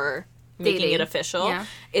before making Dating. it official Yeah.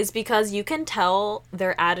 is because you can tell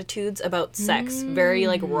their attitudes about sex very,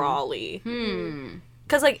 like, rawly.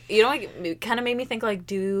 Because, like, you know, like, it kind of made me think, like,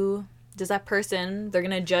 does that person, they're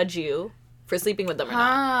going to judge you for sleeping with them or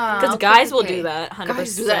not? Because guys will do that 100%.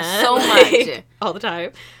 Guys do that so much. all the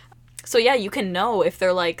time. So, yeah, you can know if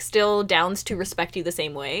they're, like, still downs to respect you the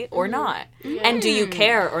same way or not. And do you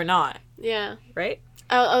care or not, Yeah. right?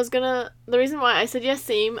 I was gonna. The reason why I said yes,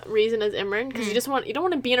 same reason as Imran, because you don't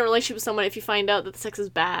want to be in a relationship with someone if you find out that the sex is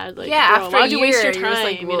bad. Like, Yeah, bro, after why a would you waste your year, you're time? just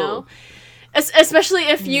like, you know, whoa. Especially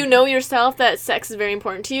if you know yourself that sex is very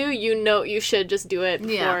important to you. You know you should just do it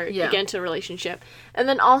before you get into a relationship. And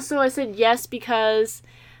then also I said yes because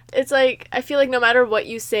it's like I feel like no matter what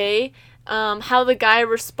you say, how the guy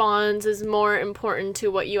responds is more important to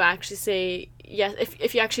what you actually say. Yes,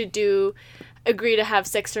 if you actually do agree to have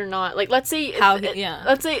sex or not. Like, let's say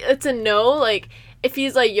let's say it's a no. Like, if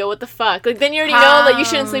he's like, yo, what the fuck? Like, then you already know that you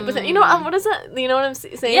shouldn't sleep with him. You know, what is that? You know what I'm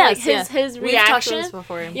saying? Yes, like, his We've talked reaction. about this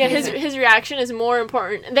before. Yeah, his reaction is more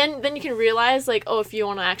important. And then you can realize, like, oh, if you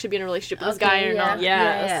want to actually be in a relationship with this guy or not.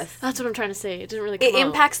 Yes. That's what I'm trying to say. It didn't really come It out.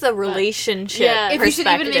 impacts the relationship. Yeah. If you should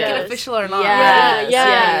even make it perspective. official or not. Yeah,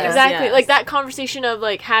 Yes, exactly. yes. Like, that conversation of,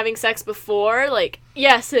 like, having sex before, like,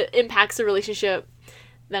 yes, it impacts the relationship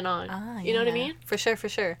then on. You know what I mean? For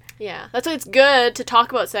sure. Yeah. That's why it's good to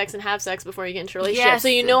talk about sex and have sex before you get into a relationship. Yes. So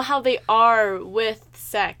you know how they are with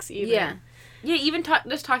sex, even. Yeah. Yeah, even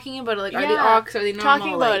just talking about it, like, are they Yeah. ox, are they normal?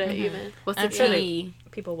 Talking about like, it, even. What's I'm the sure tea?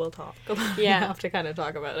 People will talk. Yeah. You have to kind of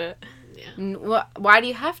talk about it. Yeah. Why do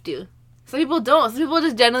you have to? Some people don't. Some people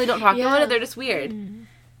just generally don't talk about it. They're just weird.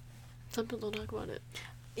 Some people don't talk about it.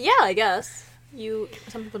 Yeah, I guess.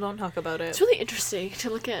 Some people don't talk about it. It's really interesting to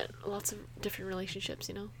look at lots of different relationships,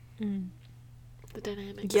 you know? The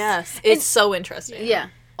dynamics. Yes. It's so interesting. Yeah.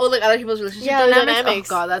 Oh, like other people's relationship dynamics?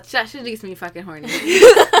 Oh, God. That shit makes me fucking horny.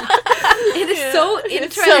 It is so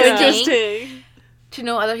interesting. To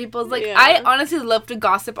know other people's, like, I honestly love to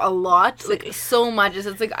gossip a lot, like, so much.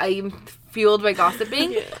 It's like I'm fueled by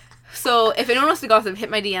gossiping. So if anyone wants to gossip, hit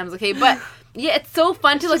my DMs, okay? But yeah, it's so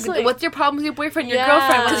fun to like, what's your problem with your boyfriend, your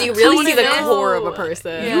girlfriend? Because you really see the core of a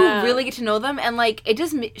person. You really get to know them, and like it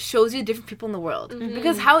just shows you different people in the world.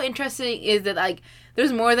 Because how interesting is it? Like,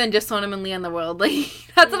 there's more than just Sonam and Leah in the world. Like,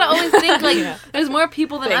 that's what I always think. Like, there's more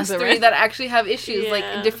people than us three that actually have issues,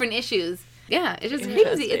 like different issues. Yeah, it's just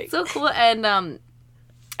crazy. It's so cool, and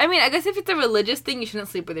I mean, I guess if it's a religious thing, you shouldn't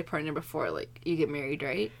sleep with your partner before like you get married,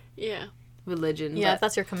 right? Yeah. Religion. Yeah, if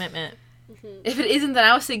that's your commitment. If it isn't, then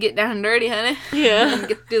I would say get down and dirty, honey. Yeah. And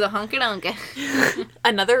get to do the honky-donky.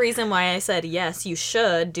 Another reason why I said yes, you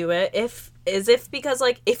should do it, because,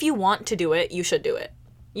 like, if you want to do it, you should do it.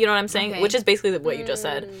 You know what I'm saying? Okay. Which is basically what you just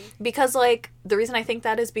said. Because, like, the reason I think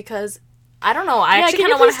that is because, I don't know, I actually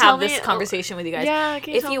kind of want to have this conversation with you guys. Yeah,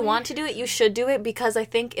 if you want to do it, you should do it, because I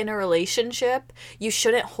think in a relationship, you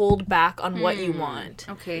shouldn't hold back on what you want.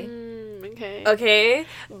 Okay. Okay?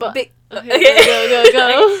 But... Okay.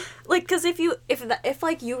 Go. Like, because if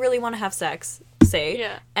like you really want to have sex,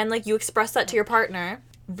 say, and like you express that to your partner,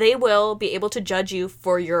 they will be able to judge you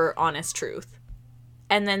for your honest truth,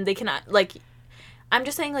 and then they cannot, like, I'm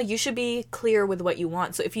just saying, like, you should be clear with what you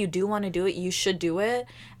want. So if you do want to do it, you should do it,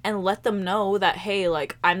 and let them know that, hey,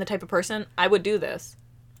 like, I'm the type of person I would do this.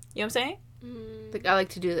 You know what I'm saying? Like, I like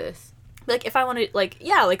to do this. Like, if I want to, like,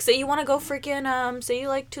 yeah, like, say you want to go freaking say you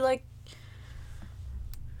like to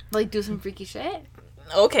like do some freaky shit.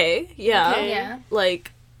 Okay, yeah. Okay. Yeah.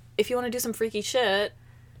 Like, if you want to do some freaky shit,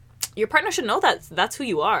 your partner should know that's who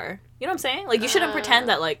you are. You know what I'm saying? Like, you shouldn't pretend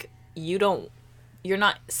that, like, you're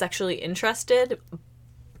not sexually interested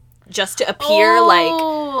just to appear,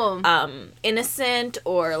 innocent,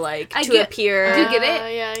 or, like, appear... Do you get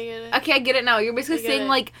it? Yeah, I get it. Okay, I get it now. You're basically saying,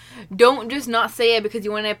 like, don't just not say it because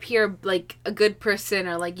you want to appear, like, a good person,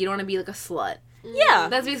 or, like, you don't want to be, like, a slut. Yeah.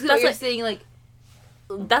 That's basically what you're saying, like...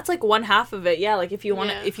 That's, like, one half of it, yeah. Like, if you want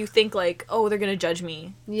to... If you think, like, oh, they're gonna judge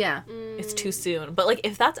me. Yeah. It's too soon. But, like,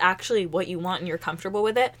 if that's actually what you want and you're comfortable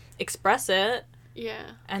with it, express it. Yeah.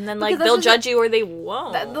 And then, like, they'll judge you or they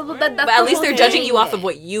won't. But at least they're judging you off of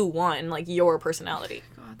what you want and, like, your personality.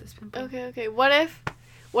 God, this Okay. What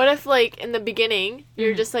if, like, in the beginning,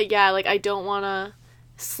 you're just like, yeah, like, I don't want to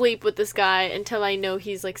sleep with this guy until I know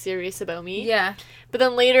he's, like, serious about me. Yeah. But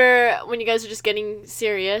then later, when you guys are just getting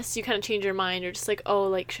serious, you kind of change your mind. You're just like, oh,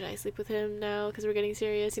 like, should I sleep with him now because we're getting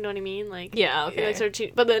serious? You know what I mean? Like, yeah, okay. Like, sort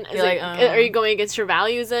of but then, are you going against your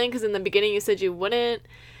values then? Because in the beginning, you said you wouldn't.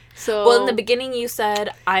 So, well, in the beginning, you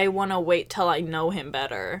said, I want to wait till I know him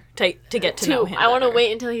better to get to know him better. I want to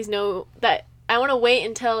wait until I want to wait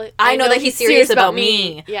until I know that he's serious about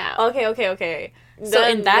me. Yeah. Okay. So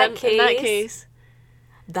in that case...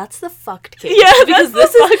 That's the fucked case. Yeah, because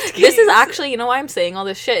this is actually, you know why I'm saying all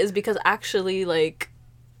this shit is because actually, like,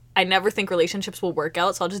 I never think relationships will work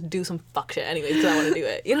out, so I'll just do some fuck shit anyways because I want to do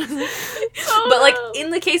it. You know? But like,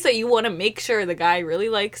 in the case that you want to make sure the guy really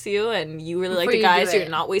likes you and you really like the guy, so you're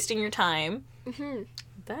not wasting your time.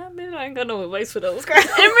 That bitch, I ain't got no advice for those guys.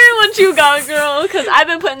 Remember what you got, girl? Because I've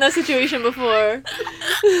been put in that situation before.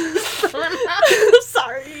 I'm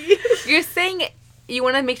sorry. You're saying you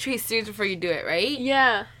want to make sure he's serious before you do it, right?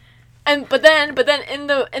 Yeah. But then in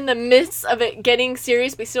the midst of it getting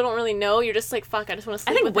serious, but you still don't really know, you're just like, fuck, I just want to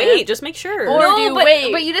sleep with him. Just make sure. Or do you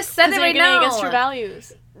wait? But you just said it right now. You're going against your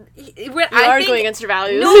values. You are going against your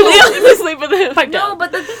values. No, you sleep with him. No,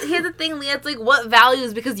 but here's the thing, Leah. It's like, what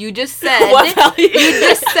values? Because you just said you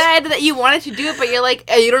just said that you wanted to do it, but you're like,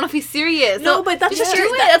 you don't know if he's serious. No, so but that's just do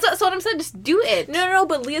it. That's what I'm saying. Just do it. No.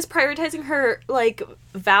 But Leah's prioritizing her like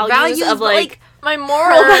values of like my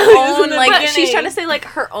moral values. Like she's trying to say like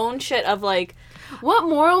her own shit of like what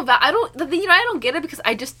moral value. I don't get it because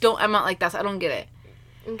I'm not like that. So I don't get it.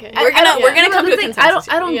 Okay, we're gonna come to a consensus.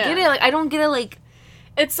 I don't get it. Like I don't get it. Like.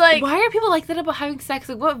 It's like... Why are people like that about having sex?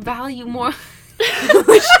 Like, what value more?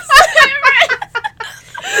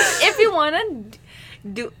 If you want to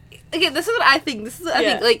do... Okay, this is what I think. I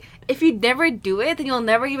think. Like, if you never do it, then you'll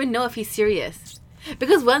never even know if he's serious.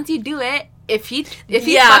 Because once you do it, if he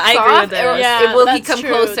Yeah, fucks I agree off, with that. or will he that's come true,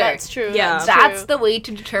 closer? That's true. Yeah. That's true. the way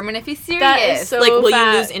to determine if he's serious. That is so Like, will you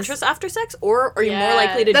facts. lose interest after sex, or are you more Yeah.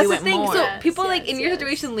 likely to That's do the it thing. more? So Yes, people like in your yes.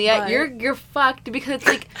 situation, Leah, But- you're fucked because it's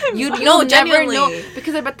like you No, never genuinely. know,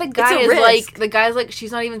 because I bet the guy a is risk. like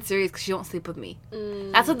she's not even serious because she won't sleep with me.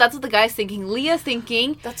 That's what the guy's thinking. Leah's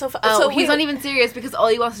thinking. That's so. So he's not even serious because all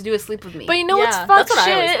he wants to do is sleep with me. But you know Yeah, what's that's fucked what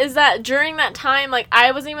I always shit think. is that during that time, like,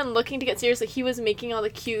 I wasn't even looking to get serious. Like, he was making all the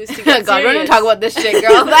cues to get God, serious. we're gonna talk about this shit,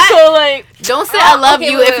 girl. So, like, Don't say I love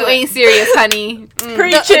okay, you wait, if you wait. ain't serious, honey.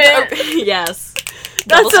 preach it. Yes.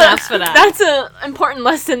 Double That's snaps for that. That's an important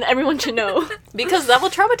lesson everyone should know. Because that will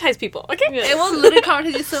traumatize people. Okay. It will literally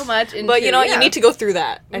traumatize you so much. But you know, you need to go through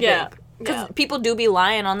that. I Yeah. think. Because Yeah. people do be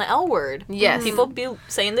lying on the L word. Yes. People be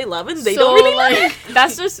saying they love and they So, don't really like, like.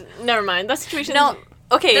 that's just never mind. That situation. No.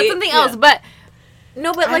 Okay. That's something Yeah. else. But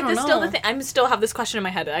No, but I like, don't there's still know. the thing. I still have this question in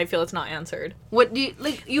my head. I feel it's not answered. what do you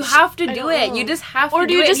like? You have to I do don't it. know. You just have Or to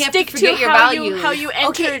do do you it. just and stick you have to to forget your how values. you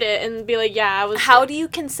entered it and be like, yeah, I was. How do you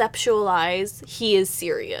conceptualize he is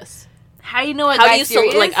serious? How do you know what How do guy's you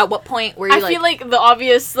serious? like at what point where you I feel like the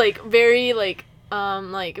obvious, like, very, like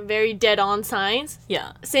very dead on signs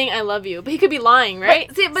yeah. saying I love you, but he could be lying, right?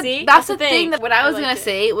 But See? that's the thing. That what I was like gonna it.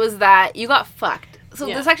 say was that you got fucked. So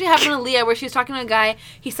Yeah. this actually happened to Leah, where she was talking to a guy.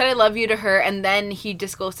 He said "I love you" to her, and then he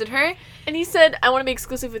just ghosted her. And he said, I want to be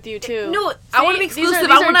exclusive with you too. No, I want to be these are- exclusive.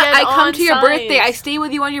 these are I come dead-on to your birthday. I signs. stay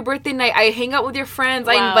with you on your birthday night. I hang out with your friends.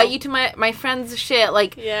 I Wow. invite you to my friends' shit.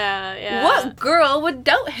 Like, Yeah. what girl would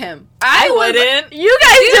doubt him? I wouldn't. You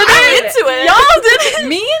guys Dude, did I'm it. into it. Y'all did it.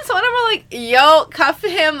 Me and someone were like, yo, cuff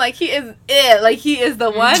him. Like, he is it. Like, he is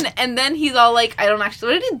the one. And then he's all like, I don't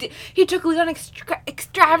actually. What did he do? He took Leah on an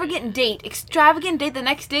extravagant date. Extravagant date. The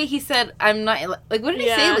next day, he said, I'm not. Like, what did he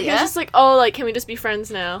say, Yeah, Leah? he was just like, oh, like, can we just be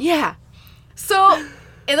friends now? Yeah. So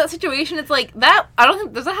in that situation, it's like that. I don't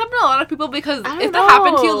think does that happen to a lot of people, because I don't if that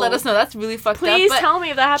happened to you, know. let us know. That's really fucked Please up. But tell me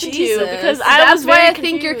if that happened to you, Jesus. because so I that's was very why I confused.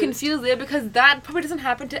 think you're confused, Leah, because that probably doesn't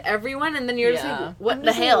happen to everyone, and then you're just Yeah. like, what I'm the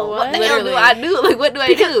just like, hell? What the hell do Literally. I do? Like, what do I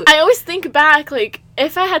Because do? I always think back, like,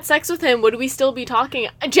 if I had sex with him, would we still be talking?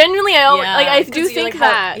 Genuinely, I 'cause do you're think like,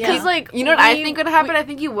 how- that. yeah. Because, like, You know what I think would happen? I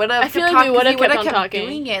think you would have. I feel like we would have kept on talking.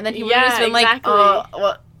 doing it, and then he would Yeah, have just been exactly. like, "Oh,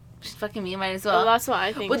 well, she's fucking me. Might as Well, well." that's what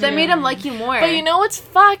I think. But that too. made him like you more. But you know what's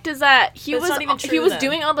fucked is that he But it's was not even true he was then.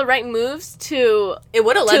 doing all the right moves to It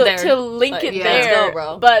would have led there. to link Like, it yeah. there, Let's go,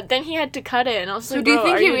 bro. but then he had to cut it, and I was So like, do you bro,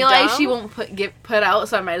 think are he realized dumb? she won't get put out?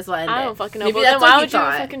 So I might as well end it. I don't fucking know. Maybe But then that's why what he would you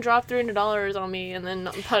thought. fucking drop $300 on me and then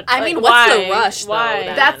put? I like, mean, what's why? the rush? Though, Why?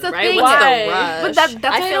 then, That's the right? thing. What's Why? the rush? But that's I what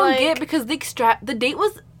I feel don't like- get, because the date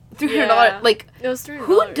was $300. Yeah. Like, It was $300.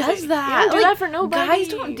 who does that? You don't do Like, that for nobody. Guys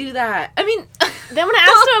don't do that. I mean, Then when I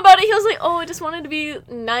asked him about it, he was like, "Oh, I just wanted to be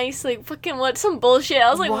nice, like fucking what, some bullshit." I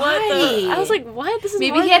was like, "What?" Why? I was like, "What? This is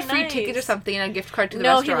maybe more he had than free nice." tickets or something and a gift card to the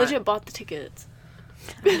No, restaurant. he legit bought the tickets.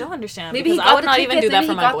 I don't understand. Maybe he Because got I would the not even tickets, do that maybe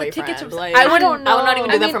for he my got the boyfriend. tickets from- Like, I don't I would not even know.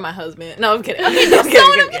 do I that mean- for my husband. No, I'm kidding. Okay, I'm just kidding,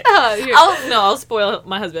 someone I'm who kidding. can- here. I'll spoil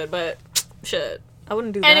my husband, but shit, I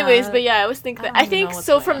wouldn't do that. Anyways, but yeah, I always think I that. don't I even think know what's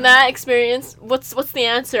so. going From on. that experience, what's the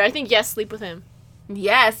answer? I think yes, sleep with him.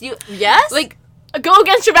 Yes, you. yes, Like, Go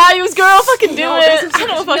against your values, girl. Fucking do No, it. this is I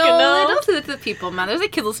don't fucking no, know. don't say that to the people, man. There's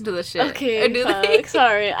like kids listen to this shit. Okay, Or do fuck. they?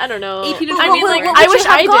 Sorry, I don't know. 18 to I mean, 24. like, What I would wish you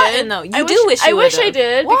have I gotten, did. though? You I do wish wish you I wish I would've.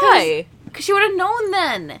 did. Why? Because you would have known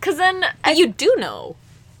then. Because then, But you do know.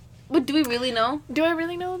 But do we really know? do I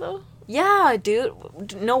really know though? Yeah,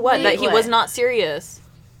 dude. Know what? Wait, that he what? was not serious.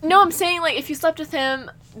 No, I'm saying like if you slept with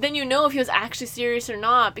him, then you know if he was actually serious or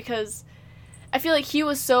not, because I feel like he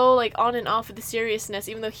was so like on and off with the seriousness,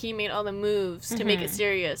 even though he made all the moves to make it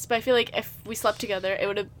serious. But I feel like if we slept together, it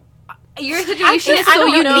would have. Your situation is I so don't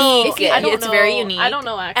unique. know. I don't It's know. very unique. I don't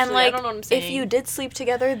know actually. And like, I don't know what I'm saying. if you did sleep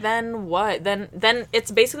together, then what? Then it's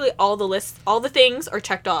basically all the things are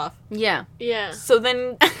checked off. Yeah. yeah. So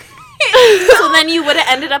then, so then you would have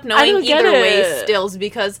ended up knowing don't get either way it. stills,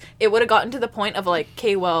 because it would have gotten to the point of like,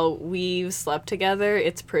 okay, well, we've slept together.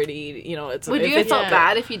 It's pretty, it's. Would if you have it's felt yeah.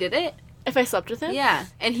 bad if you did it? If I slept with him. Yeah.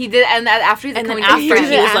 And he did, and that after he's And then coming after He did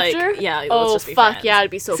he it was after? like, yeah, let's Oh just be fuck friends. yeah,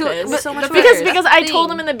 I'd be so So- pissed. but- so much but better. because That's I the told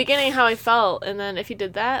thing. him in the beginning how I felt, and then if he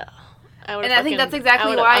did that, I would. And I think that's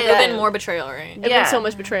exactly why It would have Yeah. been more betrayal, right? It'd Yeah. been so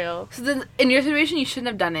much betrayal. So then, in your situation, you shouldn't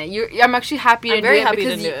have done it. I'm actually happy to I'm do very it happy to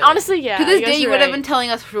because do it. Honestly, yeah. to this I guess day you you're would have right. been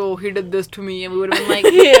telling us, "Oh, he did this to me," and we would have been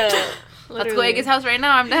like, Yeah. "Let's go egg his house right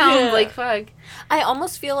now. I'm down." Yeah. Like, fuck. I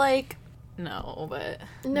almost feel like no, but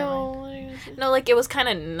No. like it was kind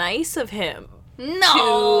of nice of him.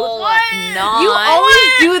 No. What? You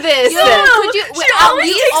always do this. Could you? She at always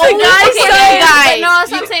least takes okay, the guys' okay, side. but no,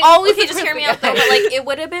 that's what You I'm saying. always Okay, just support hear me the out though. guy. But like, it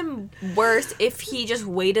would have been worse if he just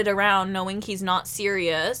waited around, knowing he's not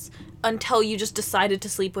serious, until you just decided to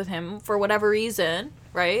sleep with him for whatever reason,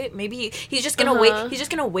 right? Maybe he's just gonna wait. He's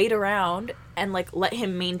just gonna wait around and like let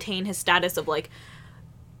him maintain his status of like,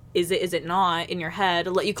 is it not in your head?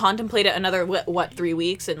 Let you contemplate it another 3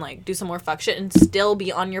 weeks and like do some more fuck shit and still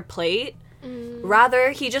be on your plate.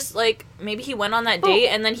 Rather, he just like maybe he went on that date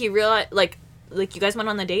and then he realized like you guys went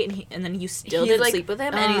on the date and then you still didn't sleep with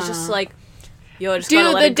him and he's just like, yo, I just gotta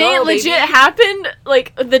let it go, the date legit happened.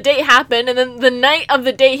 Like the date happened, and then the night of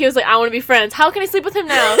the date, he was like, "I want to be friends. How can I sleep with him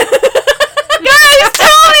now?" Guys,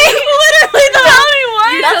 tell me, literally, tell me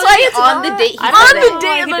why. That's why it's on the date. On the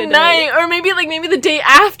date of the night, or maybe the day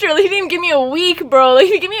after. Like he didn't even give me a week, bro. Like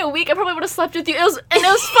if you give me a week, I probably would have slept with you. It was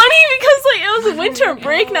funny because like it was winter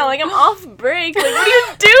break now. Like I'm off break. Like what are you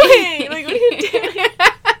doing? Like what are you doing?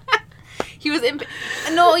 He was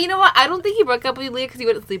no, you know what? I don't think he broke up with Leah because he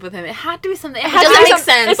wouldn't sleep with him. It had to be something. It doesn't make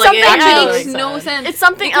sense. It's like something it actually else. makes no sense. It's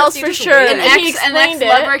something else for sure. An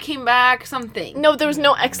ex-lover came back. Something. No, there was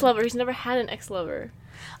no ex-lover. He's never had an ex-lover.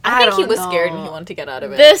 I think he was scared and he wanted to get out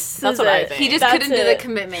of it. That's what I think. He just couldn't do the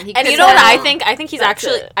commitment. And you know what I think? I think he's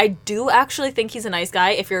I do actually think he's a nice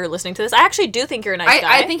guy. If you're listening to this, I actually do think you're a nice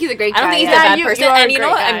guy. I think he's a great guy. I don't think he's a bad person. And you know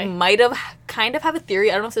what? I might have kind of have a theory.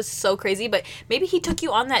 I don't know if this is so crazy, but maybe he took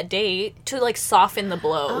you on that date to like soften the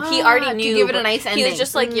blow. He already knew. To give it a nice ending. He was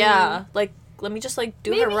just like, yeah, like, let me just like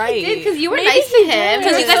do her right. Maybe he did because you were nice to him.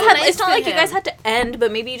 Because you guys had. It's not like you guys had to end,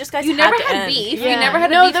 but maybe you just guys. You had never to had end. beef. Yeah. You never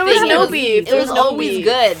had no, a beef. there was no beef. It was always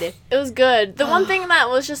good. It was good. The one thing that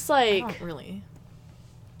was just like Not really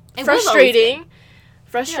frustrating.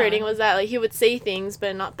 Frustrating was that like he would say things,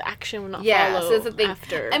 but not the action would not follow. So that's the thing.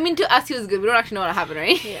 After. I mean, to us he was good. We don't actually know what happened,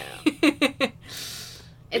 right? Yeah.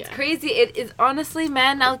 It's crazy. It is honestly,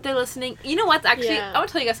 men out there listening. You know what's actually? I want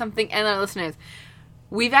to tell you guys something, and our listeners.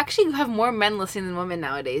 We've actually have more men listening than women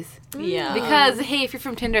nowadays. Yeah. Because hey, if you're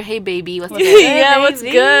from Tinder, hey baby, what's good? Yeah, what's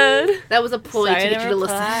good? That was a ploy to get you to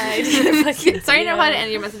listen. Sorry to know how to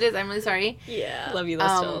end your messages. I'm really sorry. Yeah. Love you,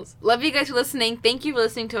 those love you guys for listening. Thank you for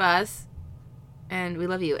listening to us, and we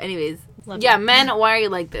love you. Anyways, love you. men, why are you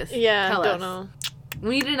like this? Yeah, Tell don't us. know.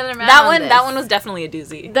 We need another man. That one was definitely a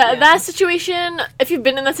doozy. That situation. If you've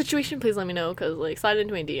been in that situation, please let me know because like slide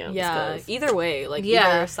into my DMs. Yeah. Either way, like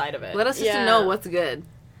either side of it. Let us just know what's good.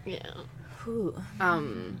 Yeah. Do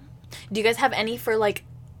you guys have any for like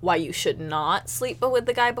why you should not sleep with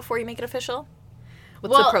the guy before you make it official?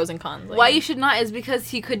 What's the pros and cons? Like, why you should not is because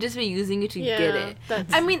he could just be using you to get it.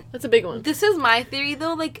 That's a big one. This is my theory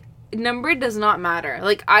though. Like number does not matter.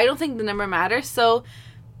 Like I don't think the number matters. So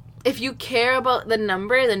if you care about the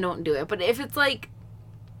number, then don't do it. But if it's like,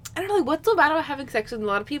 I don't know, like, what's so bad about having sex with a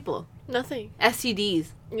lot of people? Nothing. STDs.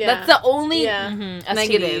 Yeah. That's the only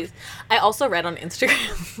negative. STDs. I also read on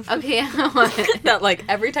Instagram. Okay. that like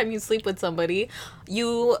every time you sleep with somebody,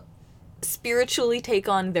 you spiritually take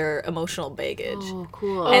on their emotional baggage. Oh,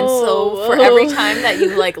 cool. And so for every time that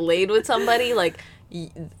you like laid with somebody, like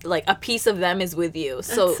a piece of them is with you.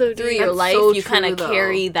 So through your life, you kind of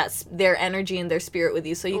carry their energy and their spirit with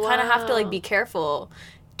you. So you kind of have to like be careful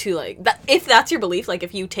to like that if that's your belief. Like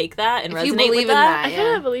if you take that and resonate with that, I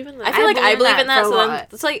kind of believe in that. I feel like I believe in that. So then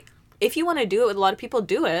it's like if you want to do it with a lot of people,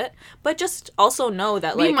 do it. But just also know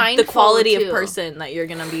that like the quality of person that you're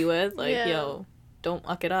gonna be with, like yo, don't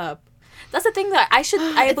muck it up. That's the thing that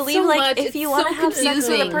I believe so like if you want to have sex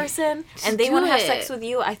with a person and they want to have sex with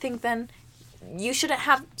you, I think then you shouldn't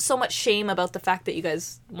have so much shame about the fact that you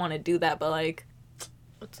guys want to do that, but like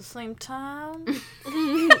at the same time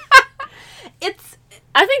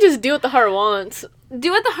I think just do what the heart wants.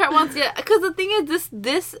 Do what the heart wants, yeah. Because the thing is,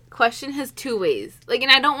 this question has two ways. Like,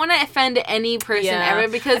 and I don't want to offend any person ever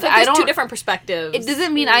because I don't. Two different perspectives. It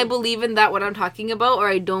doesn't mean I believe in that what I'm talking about, or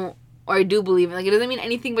I don't, or I do believe in. Like, it doesn't mean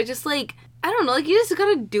anything, but just like I don't know. Like, you just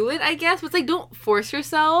gotta do it, I guess. But it's like, don't force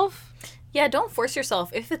yourself. Yeah, don't force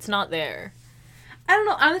yourself if it's not there. I don't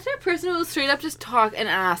know. I'm the type of person who will straight up just talk and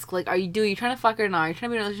ask, like, are you trying to fuck or not? Are you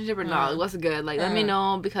trying to be in a relationship or not? Like, what's good? Like, let me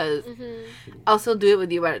know because I'll still do it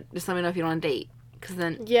with you, but just let me know if you don't want to date. Because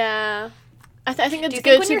then... Yeah. I think it's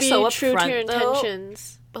good to be true to your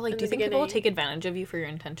intentions. But, like, do you think people will take advantage of you for your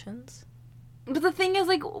intentions? But the thing is,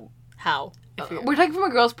 like... How? We're talking from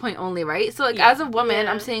a girl's point only, right? So, like, as a woman,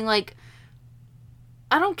 I'm saying, like...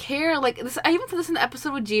 I don't care. Like, this, I even said this in the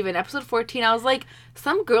episode with Jeevan, episode 14. I was like,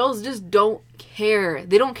 some girls just don't care.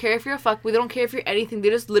 They don't care if you're a fuckboy. They don't care if you're anything. They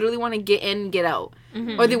just literally want to get in and get out.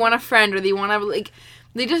 Mm-hmm. Or they want a friend, or they want to, like,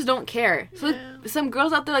 they just don't care. So, like, some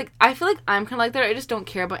girls out there, like, I feel like I'm kind of like that. I just don't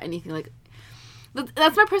care about anything. Like,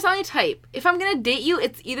 that's my personality type. If I'm going to date you,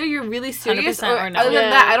 it's either you're really serious or no. Other than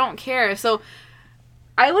that, I don't care. So,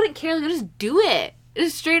 I wouldn't care. Like, just do it.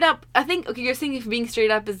 Just straight up. I think, okay, you're saying if being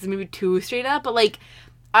straight up is maybe too straight up, but, like,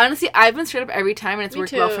 honestly, I've been straight up every time, and it's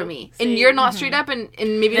worked well for me. Same. And you're not straight up, and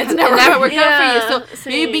maybe It's it's never never worked out for Yeah, you. So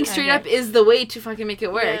maybe being same. straight up is the way to fucking make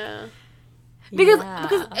it work. Yeah. Because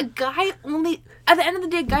Yeah. a guy only, at the end of the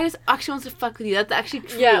day, a guy just actually wants to fuck with you. That's actually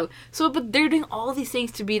true. Yeah. So, but they're doing all these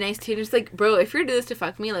things to be nice to you. And it's like, bro, if you're doing this to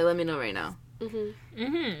fuck me, like, let me know right now.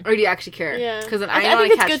 Mm-hmm. Or do you actually care? Yeah. Because then I don't think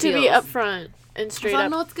want it's to good catch to be feels. upfront and straight So I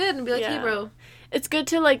up. know it's good and be like, hey, Yeah. bro. It's good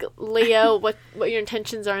to, like, lay out what your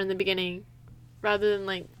intentions are in the beginning rather than,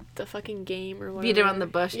 like, the fucking game or whatever. Beat around the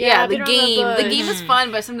bush. Yeah, Yeah, beat the around the game. The bush. game is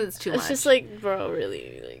fun, but sometimes it's too much. It's just like, bro,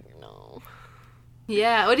 really, like, no.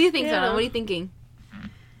 Yeah. What do you think, Yeah. Sana? What are you thinking?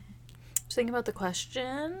 Just thinking about the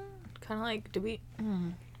question. Kind of like, did we...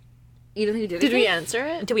 You don't think you did it? Did we answer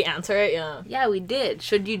it? Did we answer it? Yeah. Yeah, we did.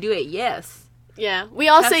 Should you do it? Yes. Yeah. We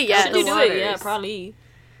all say Test yes. out Should we do it? Yeah, waters. probably.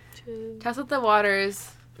 Test out the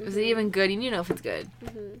waters. Is it even good? You need to know if it's good.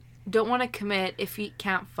 Don't want to commit if you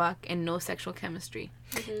can't fuck and no sexual chemistry.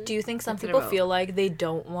 Do you think some What's it people about? feel like they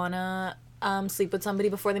don't want to sleep with somebody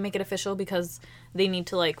before they make it official because they need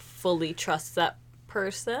to, like, fully trust that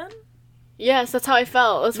person? Yes, that's how I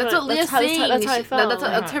felt. That's what Leah's saying. That's how I felt.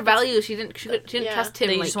 That's her value. She didn't Yeah. trust him.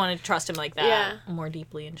 They Like, just want to trust him like that Yeah. more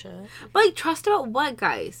deeply and shit. but like, trust about what,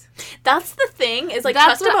 guys? That's the thing, is, like,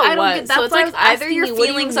 That's trust what I about don't what? get- that's So it's why I like was either asking your you, what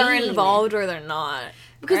do you feelings are mean? involved or they're not.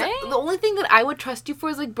 Because right? the only thing that I would trust you for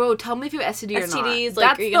is like, bro, tell me if you have STD or not. STDs, like,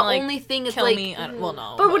 That's are you the gonna, like, only thing. It's kill like, me? Well,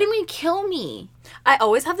 no. but what do you mean kill me? I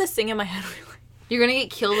always have this thing in my head where, like, You're gonna get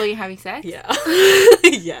killed while you're having sex? yeah.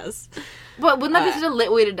 Yes. But wouldn't that be such a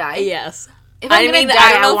lit way to die? Yes. If I'm gonna die,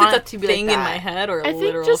 I don't know want if it it's a to be thing like in that. my head or a I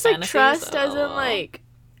literal think just, like, fantasy, trust so- as in, like,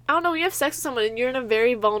 I don't know, when you have sex with someone and you're in a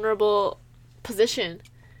very vulnerable position.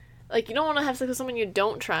 Like, you don't want to have sex with someone you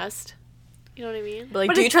don't trust. You know what I mean? But, like,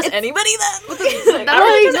 But do you it's- trust it's- anybody then? That's I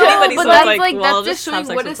don't trust anybody, but so that's it's like well, that's just have showing sex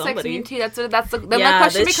what with does sex somebody. mean to you. Then the Yeah,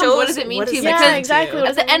 question this becomes, what shows does it mean what to does you? sex Because mean to exactly. you? What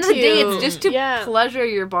at does the it end of the mean day, to it's you? just to Yeah. pleasure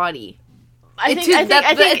your body. I It's think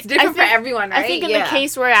it's different for everyone, right? I think in the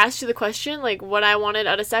case where I asked you the question, like, what I wanted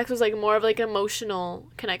out of sex was, like, more of, like, emotional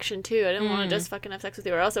connection, too. I didn't want to just fucking have sex with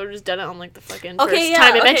you, or else I would have just done it on, like, the fucking Okay, first yeah,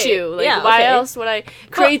 time I met okay. you. Like, Yeah, why okay. else would I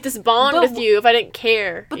create this bond but- with you if I didn't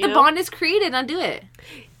care? But you the know? bond is created. Now do it.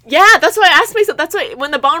 Yeah, that's why I asked myself. That's why when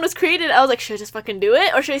the bond was created, I was like, should I just fucking do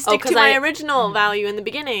it, or should I stick 'cause to my I- original value in the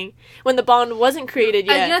beginning when the bond wasn't created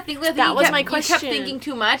yet? You know, I think that was my You question. kept thinking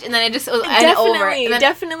too much, and then it just was ended over. Definitely, And then,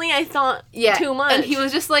 definitely, I thought too much. And he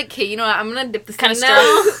was just like, "Okay, you know what? I'm gonna dip this Kinda thing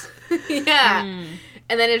now." stressed. Yeah.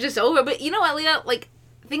 And then it's just over. But you know what, Leah? Like,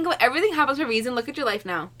 think about everything happens for a reason. Look at your life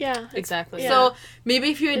now. yeah, Exactly. Yeah. So maybe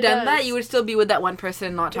if you had It done that, does. you would still be with that one person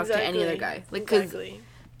and not talk to any other guy. Like, exactly.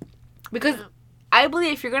 because Yeah. I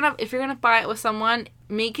believe if you're gonna fight with someone,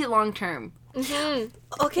 make it long term.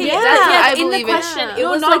 Okay, Yeah, yeah, that's what I in the believe in. question, It it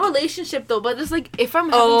was was not like, relationship though, but just like if I'm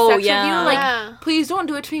having Oh, sex with yeah. you, like Yeah. please don't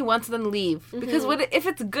do it to me once and then leave. Because what if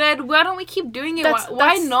it's good? Why don't we keep doing it? That's- Why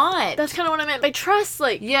that's- not? That's kind of what I meant by trust.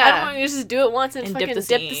 Like, Yeah. I don't want you to just do it once and, And fucking dip the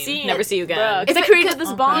dip the scene. scene. Never see you again. Because If I it- created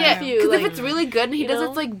this bond yeah, with you. because Like, if it's really good and he you does, know?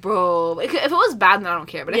 it's like, bro. If it was bad, then I don't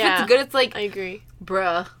care. But if Yeah. it's good, it's like, I agree.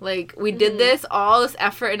 bruh, like we did this, all this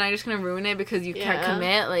effort, and now you're just gonna ruin it because you can't Yeah.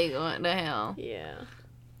 commit. Like, what the hell? Yeah.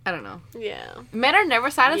 I don't know. Yeah. Men are never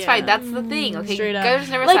satisfied. Yeah. That's the thing. Okay, Straight up. guys are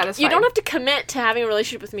just never Like, satisfied. you don't have to commit to having a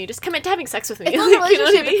relationship with me. Just commit to having sex with me. It's not a Like, you know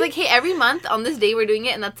what I relationship. mean? It's like, hey, every month on this day we're doing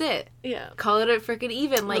it, and that's it. yeah. Call it a freaking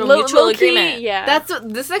even. Like, Little mutual low-key, agreement. Yeah. that's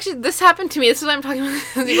what this happened to me. This is what I'm talking about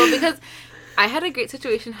with people because I had a great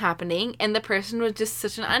situation happening, and the person was just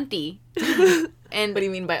such an auntie. And what do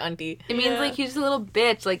you mean by auntie? it means Yeah. like he's just a little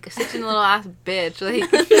bitch, like such a little ass bitch. Like,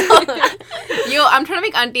 yo, I'm trying to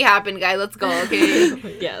make auntie happen, guys. Let's go,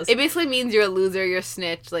 okay? Yes. It basically means you're a loser, you're a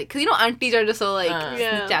snitch, like, cause you know aunties are just so like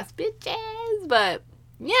Yeah. snitch ass bitches. But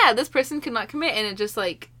yeah, this person could not commit, and it just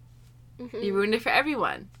like you ruined it for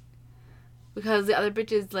everyone because the other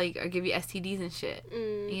bitches like are give you STDs and shit,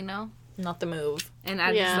 you know. Not the move. And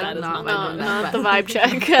I Yeah. just like That is not, not my not move, the but- vibe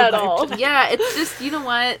check at all. Yeah, it's just, you know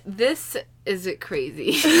what? This is it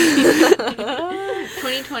crazy.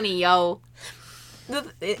 2020, yo.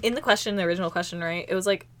 In the question, the original question, right? It was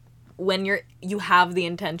like when you have the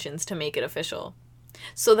intentions to make it official.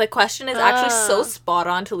 So the question is actually so spot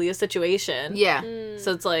on to Leah's situation. Yeah.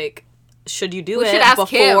 So it's like, should you do We it should ask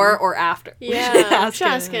before him. or after? Yeah. We should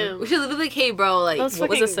ask him. We should literally like, hey, bro, like, Let's what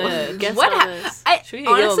was fucking this? guess what on ha- this. Should we,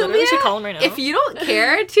 honestly, literally, we should Leah, call him right now. if you don't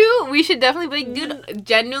care to, we should definitely be like, dude,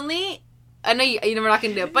 genuinely, I know you know we're not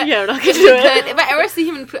gonna do it, but Yeah, we're not gonna do it. But if I ever see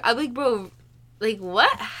him, I'll be like, bro, Like, what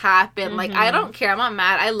happened? Like, I don't care. I'm not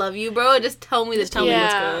mad. I love you, bro. Just tell me the Tell me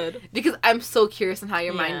what's good. Because I'm so curious on how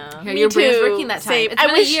your mind, how Me your brain's too. working that time. Same. It's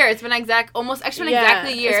been a year. It's been exactly a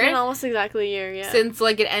year. It's been almost exactly a year, yeah. Since,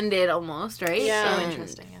 like, it ended almost, right? Yeah. So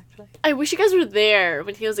interesting, actually. I wish you guys were there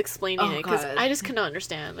when he was explaining it, because God. I just couldn't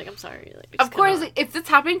understand. Like, I'm sorry. Like, Of course, like, if it's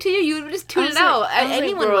happening to you, you would just tune it out.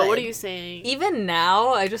 Anyone bro, would. what are you saying? Even now,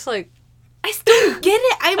 I just like... I still get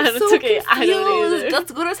it. I'm It's so okay. confused. I don't either.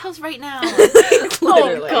 Let's go to his house right now.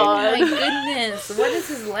 Literally. God. Oh my goodness. What is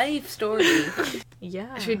his life story?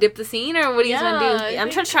 Yeah. Should we dip the scene or what are you gonna do? I'm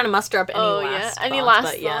trying to muster up any last any thoughts, last but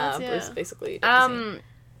thoughts, yeah, yeah. it's basically dip the scene.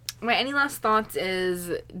 My any last thoughts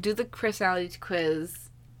is do the personality quiz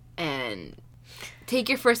and take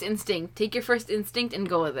your first instinct. Take your first instinct and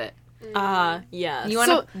go with it. Yeah. You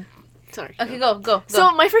wanna Sorry. Okay, go.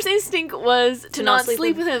 So my first instinct was to not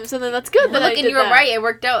sleep with him. So then that's good. But that look, I and did you were that. right. It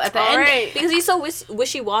worked out at the All end. right. Because he's so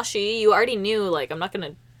wishy-washy, you already knew, like, I'm not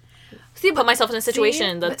gonna put myself in a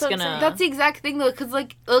situation that's gonna... That's the exact thing, though, because,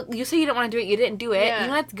 like, look, you say you didn't want to do it, you didn't do it. Yeah. You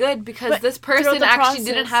know, that's good, because But this throughout person the actually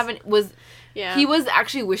didn't process- have Yeah. he was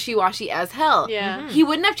actually wishy-washy as hell. Yeah. He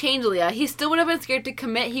wouldn't have changed, Leah. He still would have been scared to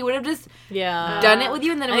commit. He would have just done it with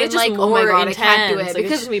you, and then it I think was it's just like, oh my more god, I can't do intense. it. Like, it's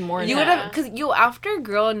Because just be more you would intense. have, because after a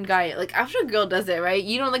girl and guy, like, after a girl does it, right?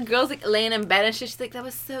 You know, the girl's, like, laying in bed and shit, she's like, that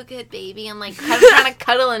was so good, baby, and, like, kind of trying to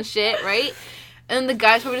cuddle and shit, right? And the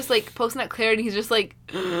guy's probably just, like, posting that clarity, and he's just like,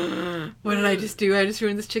 what did I just do? I just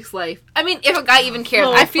ruined this chick's life. I mean, if a guy even cares.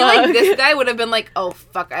 Oh, I feel like fuck. this guy would have been like, oh,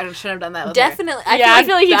 fuck, I shouldn't have done that with her. Definitely. I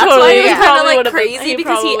feel like he that's totally why he was kind of probably like would've been- crazy he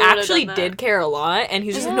because he probably would've actually done did that. care a lot, and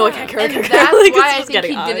he's just like, no, I can't care. And I can't that's care. Like, why it's I just think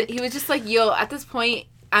getting he did high. it. He was just like, yo, at this point,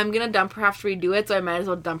 I'm gonna dump her after we do it, so I might as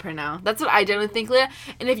well dump her now. That's what I generally think, Leah.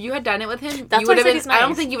 And if you had done it with him, That's you why would have I said been. he's I don't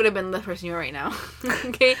nice. think you would have been the person you are right now.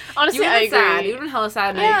 Okay, Honestly, you would I have been sad. agree. You would have been hella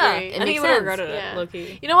sad. Yeah, I I agree. It think makes you would have sense. regretted Yeah. it,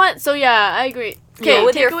 low-key. You know what? So yeah, I agree. Go Okay,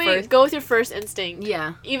 with your takeaway, first- go with your first instinct.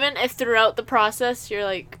 Yeah. Even if throughout the process you're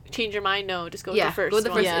like, change your mind, no, just go with your first go with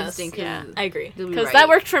the one. first Yes. instinct. Yeah. I agree. Because that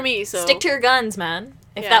worked for me, so. Stick to your guns, man.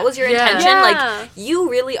 If Yeah. that was your Yeah. intention, Yeah. like,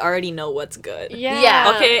 you really already know what's good.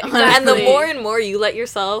 Yeah. Okay, Honestly. and the more and more you let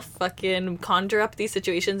yourself fucking conjure up these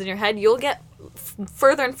situations in your head, you'll get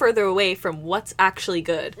further and further away from what's actually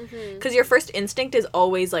good. Because your first instinct is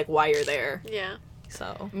always, like, why you're there. Yeah.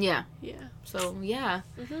 So, Yeah. Yeah. So yeah.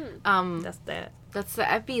 that's that. That's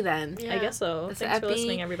the epi then. Yeah. I guess so. That's Thanks for epi.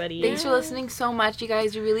 listening, everybody. Thanks for listening so much, you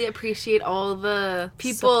guys. We really appreciate all the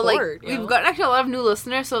people. Support, like yo. we've got actually a lot of new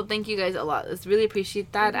listeners, so thank you guys a lot. Let's really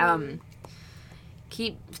appreciate that.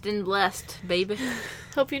 Keep staying blessed, baby.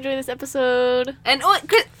 Hope you enjoy this episode. And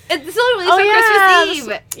it's still released on Christmas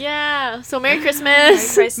Eve. Yeah. So Merry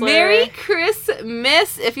Christmas. Merry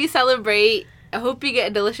Christmas! If you celebrate, I hope you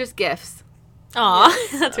get delicious gifts. Aw,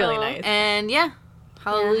 that's really Aw. nice. And yeah,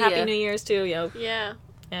 hallelujah. Happy New Year's too, yo. Yeah.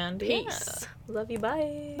 And Peace. yeah. Love you.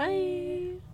 Bye. Bye.